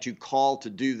that you call to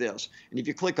do this. And if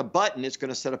you click a button, it's going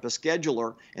to set up a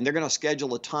scheduler, and they're going to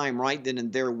schedule a time right then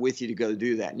and there with you to go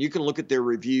do that. And you can look at their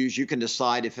reviews. You can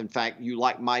decide if, in fact, you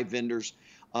like my vendors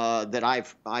that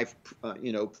I've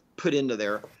put into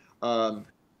there.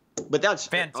 But that's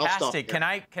fantastic. Can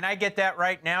I get that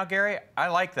right now, Gary? I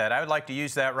like that. I would like to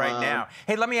use that right now.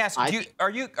 Hey, let me ask you: Are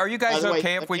you guys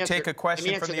okay if we take a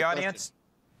question from the audience?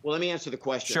 Well, let me answer the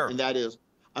question. Sure. And that is,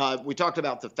 we talked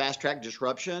about the fast track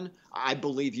disruption. I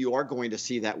believe you are going to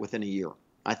see that within a year.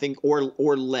 I think,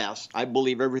 or less. I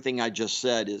believe everything I just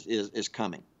said is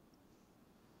coming.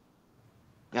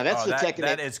 Now that's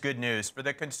that is good news for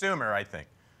the consumer, I think.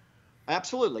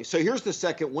 Absolutely. So here's the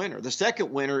second winner. The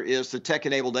second winner is the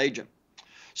tech-enabled agent.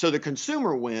 So the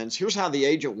consumer wins. Here's how the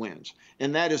agent wins,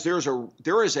 and that is there's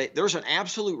an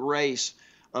absolute race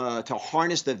to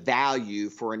harness the value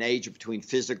for an agent between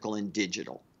physical and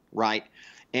digital, right?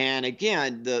 And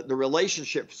again, the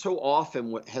relationship so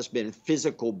often has been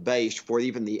physical based for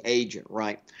even the agent,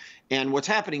 right? And what's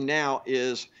happening now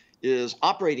is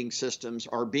operating systems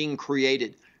are being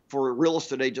created for real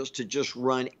estate agents to just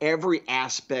run every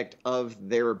aspect of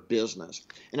their business.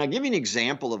 And I'll give you an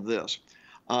example of this.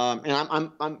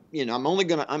 and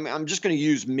I'm just going to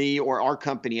use me or our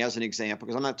company as an example,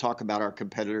 because I'm not talking about our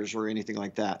competitors or anything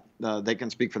like that. They can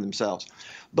speak for themselves.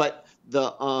 But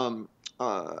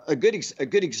a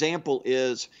good example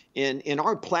is in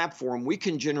our platform, we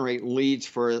can generate leads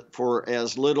for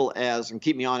as little as, and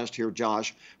keep me honest here,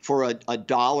 Josh, for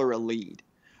 $1 a lead.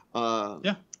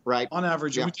 Yeah. Right. On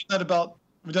average, yeah.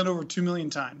 We've done over 2 million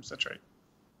times. That's right.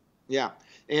 Yeah.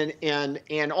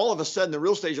 And all of a sudden the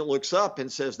real estate agent looks up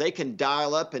and says they can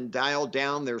dial up and dial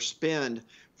down their spend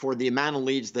for the amount of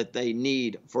leads that they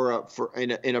need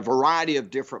in a variety of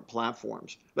different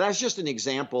platforms. But that's just an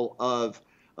example of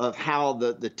how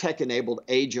the tech-enabled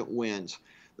agent wins.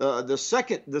 The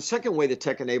second way the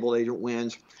tech-enabled agent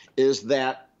wins is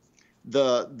that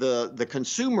the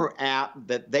consumer app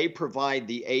that they provide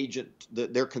the agent,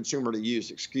 their consumer to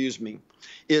use,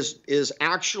 is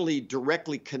actually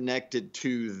directly connected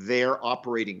to their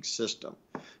operating system.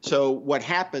 So what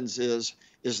happens is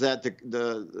that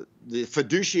the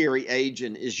fiduciary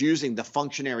agent is using the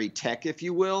functionary tech, if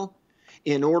you will,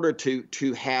 in order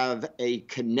to have a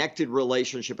connected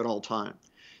relationship at all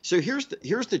times. So here's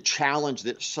the challenge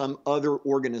that some other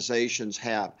organizations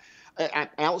have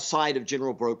outside of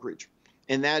general brokerage,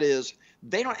 and that is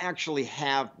they don't actually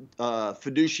have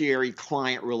fiduciary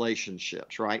client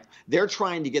relationships, right? They're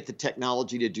trying to get the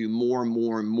technology to do more and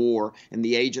more and more, and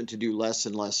the agent to do less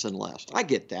and less and less. I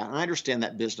get that. I understand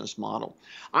that business model.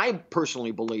 I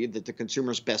personally believe that the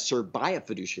consumer is best served by a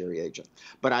fiduciary agent,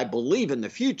 but I believe in the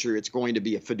future it's going to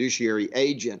be a fiduciary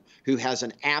agent who has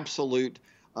an absolute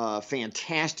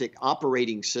fantastic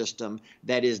operating system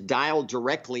that is dialed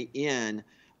directly in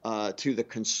to the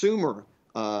consumer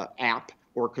app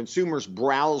or consumer's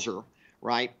browser,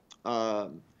 right?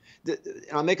 I'll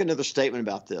make another statement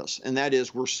about this, and that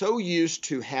is we're so used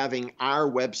to having our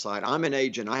website. I'm an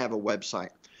agent, I have a website,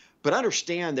 but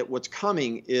understand that what's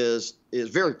coming is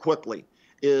very quickly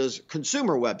is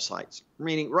consumer websites.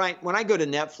 Meaning, right, when I go to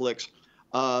Netflix,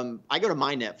 I go to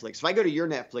my Netflix. If I go to your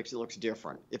Netflix, it looks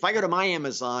different. If I go to my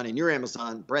Amazon and your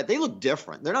Amazon, Brad, they look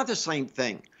different. They're not the same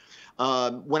thing.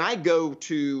 When I go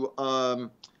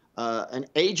to an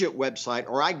agent website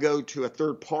or I go to a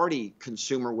third-party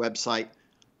consumer website,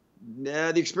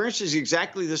 the experience is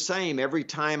exactly the same every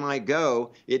time I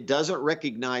go. It doesn't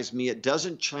recognize me. It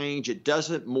doesn't change. It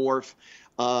doesn't morph.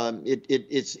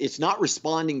 It's not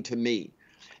responding to me.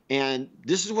 And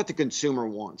this is what the consumer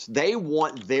wants. They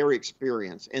want their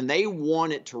experience, and they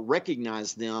want it to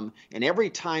recognize them. And every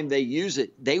time they use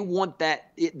it, they want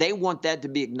that to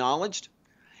be acknowledged,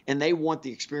 and they want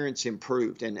the experience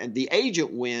improved. And the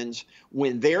agent wins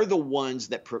when they're the ones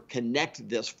that connect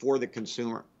this for the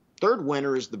consumer. Third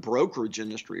winner is the brokerage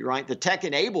industry, right? The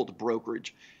tech-enabled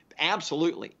brokerage.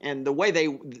 Absolutely. And the way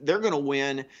they're going to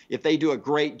win if they do a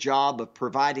great job of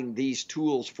providing these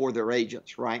tools for their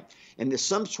agents, right? And there's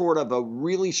some sort of a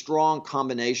really strong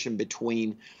combination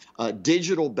between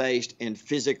digital-based and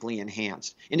physically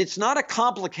enhanced. And it's not a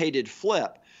complicated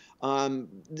flip.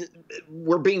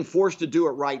 We're being forced to do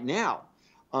it right now.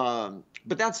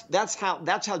 But that's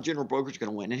how general brokerage is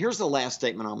going to win. And here's the last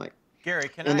statement I'll make. Gary,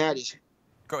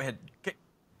 go ahead.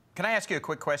 Can I ask you a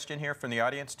quick question here from the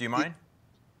audience? Do you mind?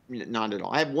 Not at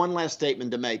all. I have one last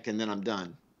statement to make, and then I'm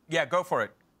done. Yeah, go for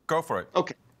it. Go for it.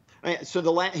 Okay. So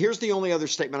here's the only other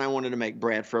statement I wanted to make,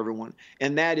 Brad, for everyone,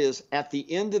 and that is at the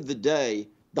end of the day,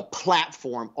 the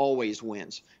platform always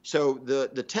wins. So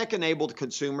the tech-enabled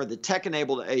consumer, the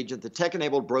tech-enabled agent, the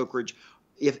tech-enabled brokerage,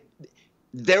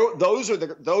 those are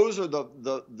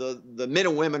the men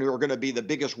and women who are going to be the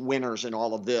biggest winners in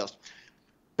all of this.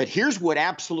 But here's what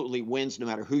absolutely wins no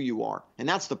matter who you are, and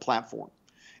that's the platform.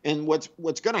 And what's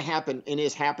going to happen and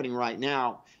is happening right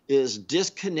now is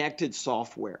disconnected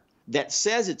software that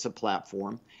says it's a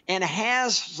platform and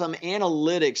has some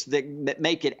analytics that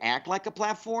make it act like a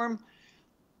platform.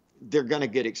 They're going to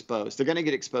get exposed. They're going to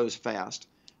get exposed fast,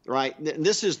 right?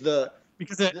 This is the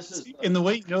in the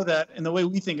way you know that, and the way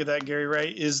we think of that, Gary,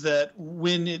 right, is that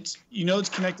when it's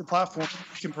connected platform,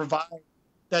 you can provide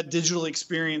that digital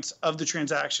experience of the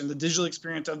transaction, the digital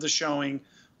experience of the showing,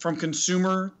 from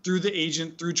consumer through the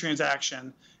agent through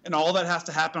transaction, and all that has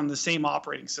to happen on the same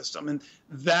operating system, and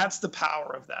that's the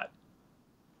power of that.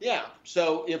 Yeah.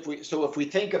 So if we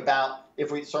think about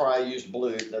sorry, I used blue,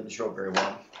 it doesn't show up very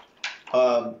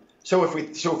well. So if we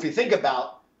think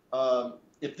about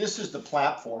if this is the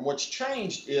platform, what's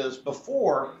changed is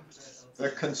before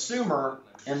the consumer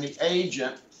and the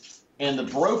agent and the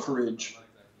brokerage,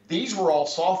 these were all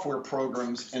software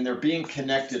programs, and they're being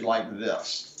connected like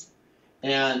this.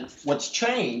 And what's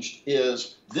changed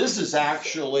is this is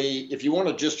actually, if you want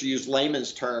to just use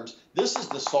layman's terms, this is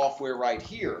the software right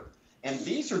here. And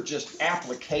these are just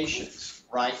applications,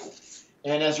 right?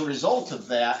 And as a result of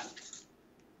that,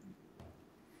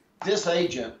 this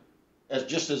agent,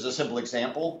 just as a simple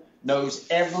example, knows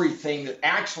everything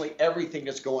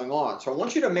that's going on. So I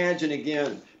want you to imagine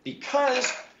again,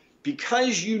 because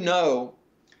you know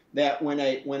that when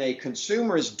a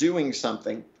consumer is doing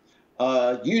something,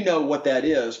 you know what that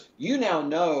is. You now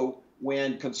know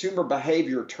when consumer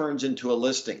behavior turns into a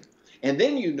listing. And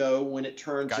then you know when it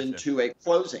turns into a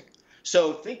closing.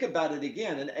 So think about it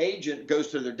again. An agent goes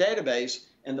to their database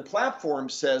and the platform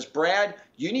says, Brad,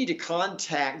 you need to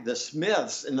contact the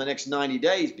Smiths in the next 90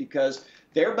 days because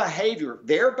their behavior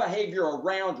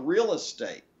around real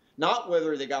estate, not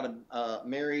whether they got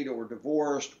married or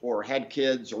divorced or had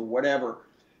kids or whatever,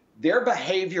 their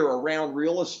behavior around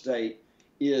real estate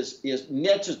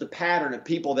matches the pattern of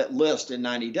people that list in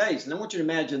 90 days. And I want you to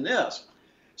imagine this.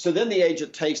 So then the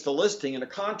agent takes the listing and a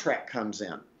contract comes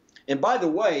in. And by the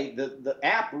way, the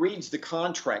app reads the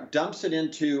contract, dumps it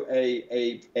into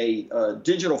a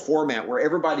digital format where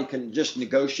everybody can just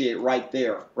negotiate right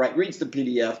there, right? Reads the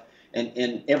PDF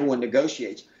and everyone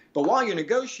negotiates. But while you're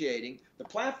negotiating, the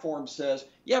platform says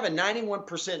you have a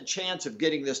 91% chance of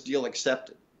getting this deal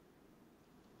accepted.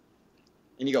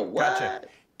 And you go, what? Gotcha.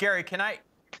 Gary, can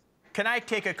I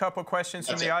take a couple questions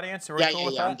from the audience? Are we cool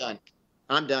with that?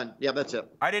 I'm done. Yeah, that's it.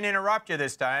 I didn't interrupt you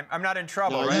this time. I'm not in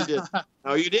trouble, right? You did.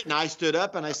 No, you didn't. I stood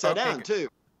up and I sat down too.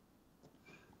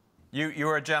 You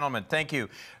were a gentleman. Thank you.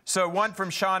 So one from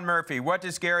Sean Murphy. What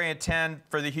does Gary intend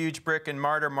for the huge brick and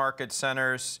mortar market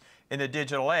centers in the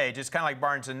digital age? It's kind of like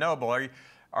Barnes & Noble.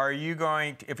 Are you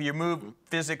going, if you move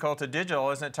physical to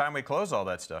digital, isn't it time we close all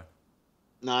that stuff?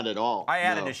 Not at all. I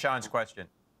added to Sean's question.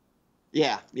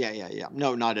 Yeah.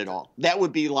 No, not at all. That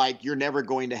would be like you're never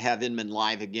going to have Inman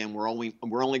live again. We're only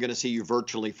going to see you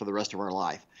virtually for the rest of our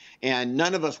life, and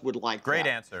none of us would like that. Great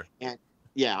answer. And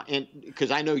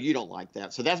because I know you don't like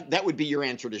that, so that would be your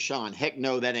answer to Sean. Heck,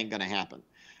 no, that ain't going to happen,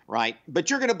 right? But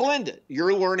you're going to blend it.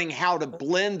 You're learning how to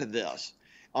blend this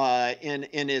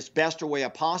in as best a way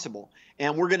as possible.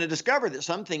 And we're going to discover that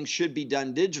some things should be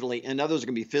done digitally and others are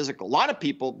going to be physical. A lot of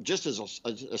people, just as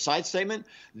a side statement,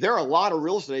 there are a lot of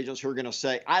real estate agents who are going to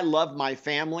say, I love my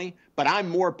family, but I'm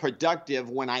more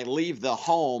productive when I leave the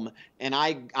home and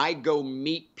I go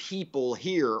meet people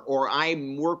here, or I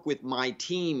work with my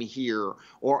team here,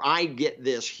 or I get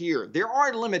this here. There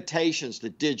are limitations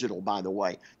to digital, by the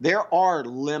way. There are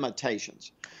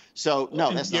limitations. So,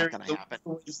 no, that's not going to happen. The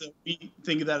ways that we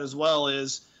think of that as well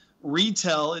is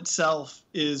retail itself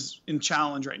is in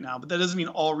challenge right now, but that doesn't mean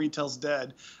all retail's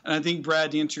dead. And I think,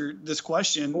 Brad, to answer this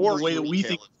question, the way that we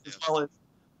think as well is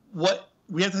what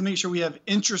we have to make sure we have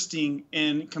interesting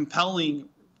and compelling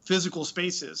physical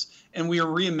spaces, and we are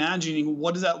reimagining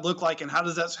what does that look like and how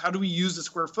do we use the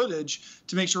square footage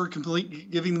to make sure we're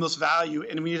giving the most value,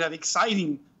 and we need to have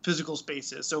exciting physical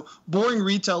spaces. So boring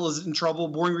retail is in trouble.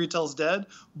 Boring retail is dead.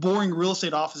 Boring real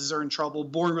estate offices are in trouble.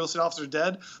 Boring real estate offices are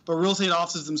dead. But real estate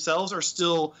offices themselves are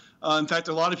still, in fact,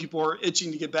 a lot of people are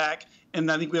itching to get back.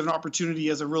 And I think we have an opportunity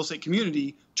as a real estate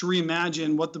community to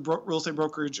reimagine what the real estate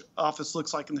brokerage office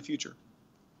looks like in the future.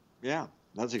 Yeah,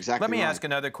 that's exactly right. Let me ask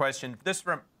another question.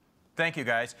 Thank you,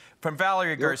 guys. From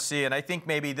Valerie Garcia, and I think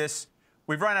maybe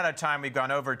we've run out of time, we've gone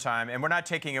over time, and we're not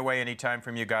taking away any time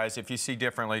from you guys. If you see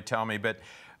differently, tell me. But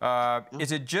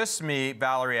is it just me,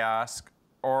 Valerie asked,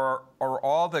 or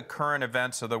all the current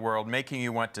events of the world making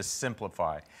you want to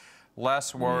simplify?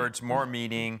 Less words, more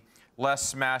meaning, less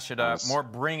smash it up, more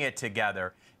bring it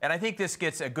together. And I think this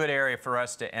gets a good area for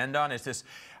us to end on.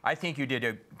 I think you did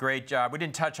a great job. We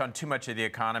didn't touch on too much of the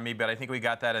economy, but I think we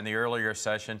got that in the earlier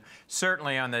session.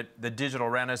 Certainly on the digital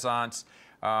renaissance,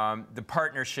 the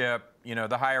partnership,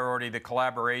 the hierarchy, the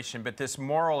collaboration, but this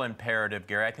moral imperative,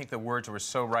 Gary, I think the words were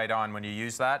so right on when you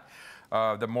use that.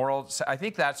 The morals, I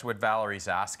think that's what Valerie's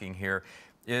asking here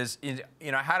is,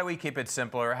 how do we keep it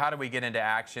simpler? How do we get into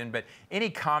action? But any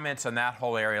comments on that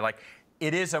whole area? Like,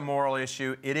 it is a moral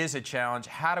issue. It is a challenge.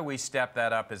 How do we step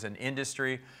that up as an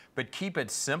industry? But keep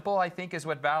it simple, I think, is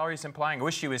what Valerie's implying. I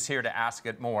wish she was here to ask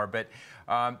it more, but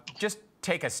just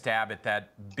take a stab at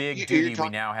that big duty we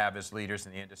now have as leaders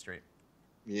in the industry.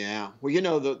 Yeah.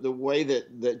 Well, the way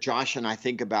that Josh and I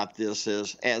think about this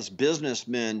is, as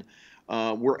businessmen,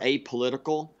 we're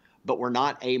apolitical, but we're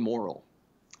not amoral.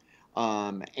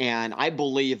 And I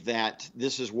believe that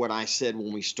this is what I said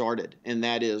when we started, and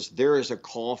that is there is a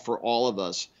call for all of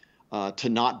us to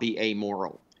not be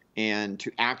amoral and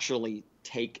to actually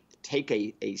take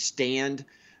a stand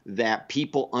that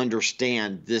people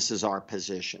understand this is our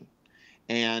position.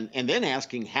 And then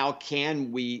asking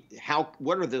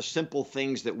what are the simple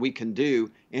things that we can do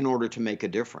in order to make a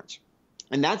difference?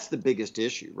 And that's the biggest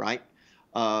issue, right?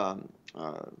 I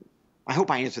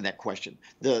hope I answered that question.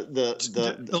 The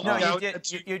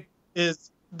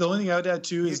only thing I would add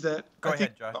too is that I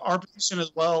think our position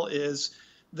as well is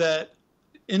that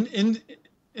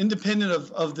independent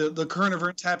of the current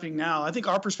events happening now, I think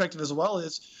our perspective as well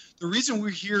is the reason we're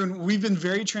here, and we've been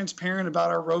very transparent about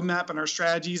our roadmap and our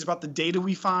strategies, about the data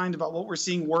we find, about what we're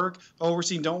seeing work, about what we're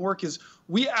seeing don't work, is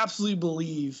we absolutely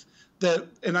believe that,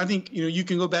 and I think you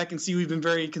can go back and see we've been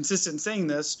very consistent in saying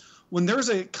this, when there's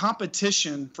a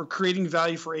competition for creating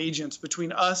value for agents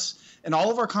between us and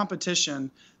all of our competition,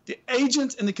 the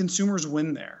agents and the consumers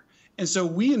win there. And so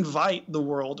we invite the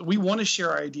world. We want to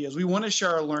share our ideas. We want to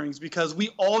share our learnings, because we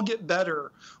all get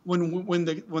better when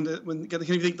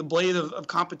the blade of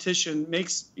competition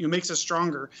makes us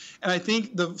stronger. And I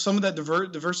think some of that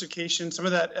diversification, some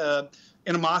of that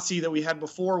animosity that we had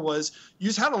before was you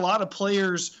just had a lot of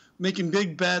players making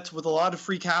big bets with a lot of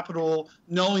free capital,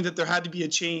 knowing that there had to be a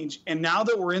change. And now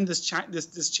that we're in this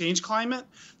change climate,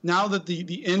 now that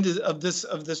the end of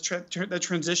that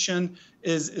transition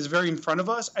is very in front of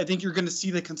us, I think you're going to see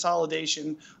the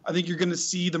consolidation. I think you're going to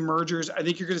see the mergers. I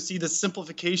think you're going to see the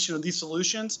simplification of these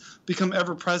solutions become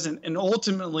ever present. And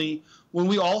ultimately, when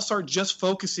we all start just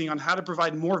focusing on how to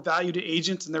provide more value to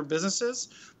agents and their businesses,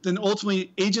 then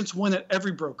ultimately agents win at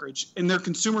every brokerage and their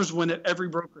consumers win at every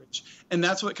brokerage. And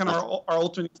that's what kind of our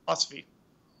ultimate philosophy.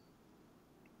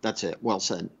 That's it. Well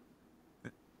said.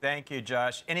 Thank you,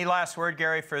 Josh. Any last word,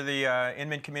 Gary, for the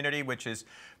Inman community, which is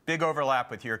big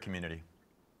overlap with your community?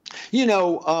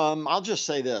 I'll just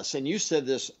say this, and you said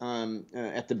this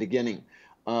at the beginning.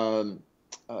 You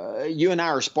and I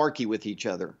are sparky with each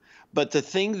other. But the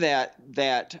thing that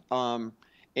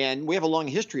and we have a long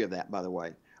history of that, by the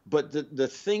way, but the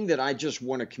thing that I just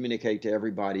want to communicate to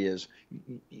everybody is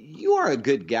you are a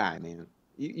good guy, man.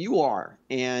 You are.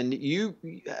 And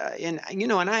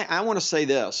I want to say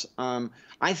this.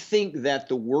 I think that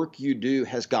the work you do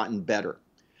has gotten better.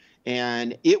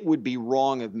 And it would be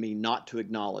wrong of me not to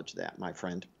acknowledge that, my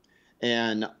friend.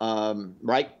 And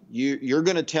right, you're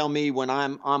going to tell me when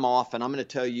I'm off, and I'm going to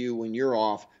tell you when you're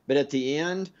off. But at the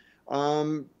end,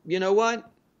 you know what?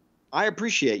 I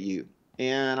appreciate you.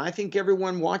 And I think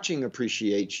everyone watching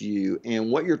appreciates you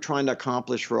and what you're trying to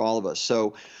accomplish for all of us.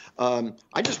 So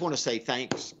I just want to say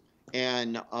thanks.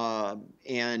 And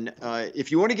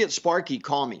if you want to get sparky,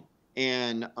 call me.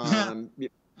 And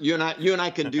you and I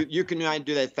can do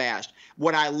that fast.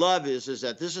 What I love is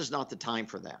that this is not the time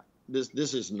for that.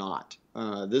 This is not.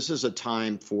 This is a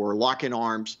time for locking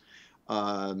arms,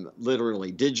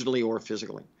 literally, digitally or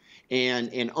physically.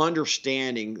 And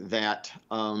understanding that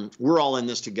we're all in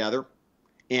this together,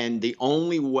 and the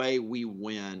only way we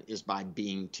win is by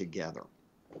being together.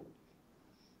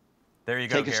 There you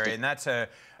go, Gary, and that's a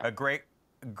great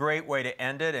way to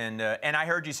end it. And I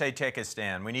heard you say take a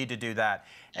stand. We need to do that.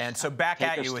 And so back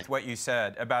at you with what you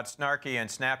said about snarky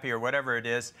and snappy or whatever it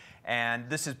is. And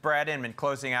this is Brad Inman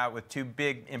closing out with two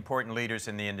big important leaders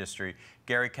in the industry,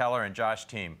 Gary Keller and Josh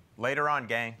Team. Later on,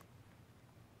 gang.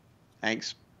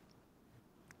 Thanks.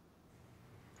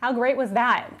 How great was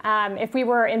that? If we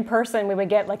were in person, we would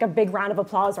get like a big round of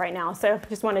applause right now. So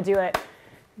just want to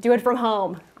do it from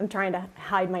home. I'm trying to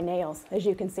hide my nails, as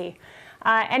you can see.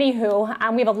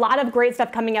 Anywho, we have a lot of great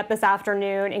stuff coming up this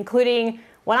afternoon, including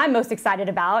what I'm most excited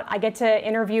about. I get to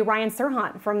interview Ryan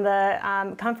Serhant from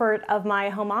the comfort of my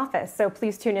home office, so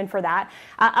please tune in for that.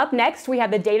 Up next, we have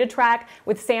the Data Track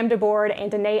with Sam DeBoard and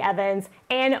Danae Evans,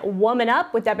 and Woman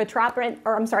Up with Deborah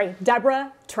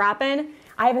Trappin.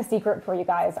 I have a secret for you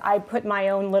guys. I put my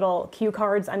own little cue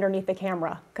cards underneath the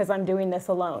camera because I'm doing this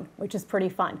alone, which is pretty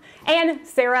fun. And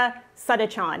Sarah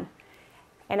Sudachan.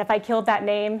 And if I killed that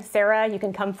name, Sarah, you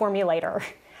can come for me later.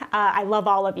 I love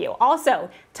all of you. Also,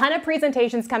 ton of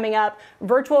presentations coming up,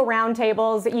 virtual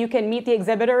roundtables. You can meet the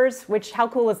exhibitors, which, how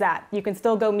cool is that? You can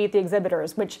still go meet the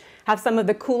exhibitors, which have some of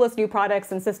the coolest new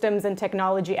products and systems and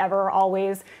technology ever,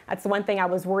 always. That's the one thing I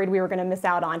was worried we were going to miss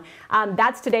out on.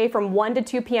 That's today from 1 to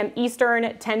 2 p.m.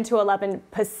 Eastern, 10 to 11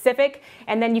 Pacific.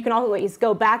 And then you can always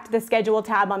go back to the schedule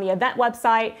tab on the event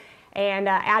website and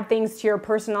add things to your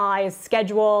personalized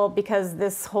schedule, because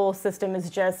this whole system is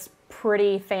just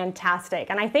pretty fantastic.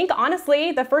 And I think,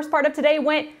 honestly, the first part of today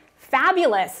went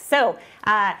fabulous. So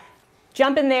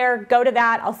jump in there, go to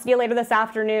that. I'll see you later this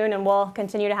afternoon, and we'll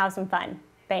continue to have some fun.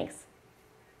 Thanks.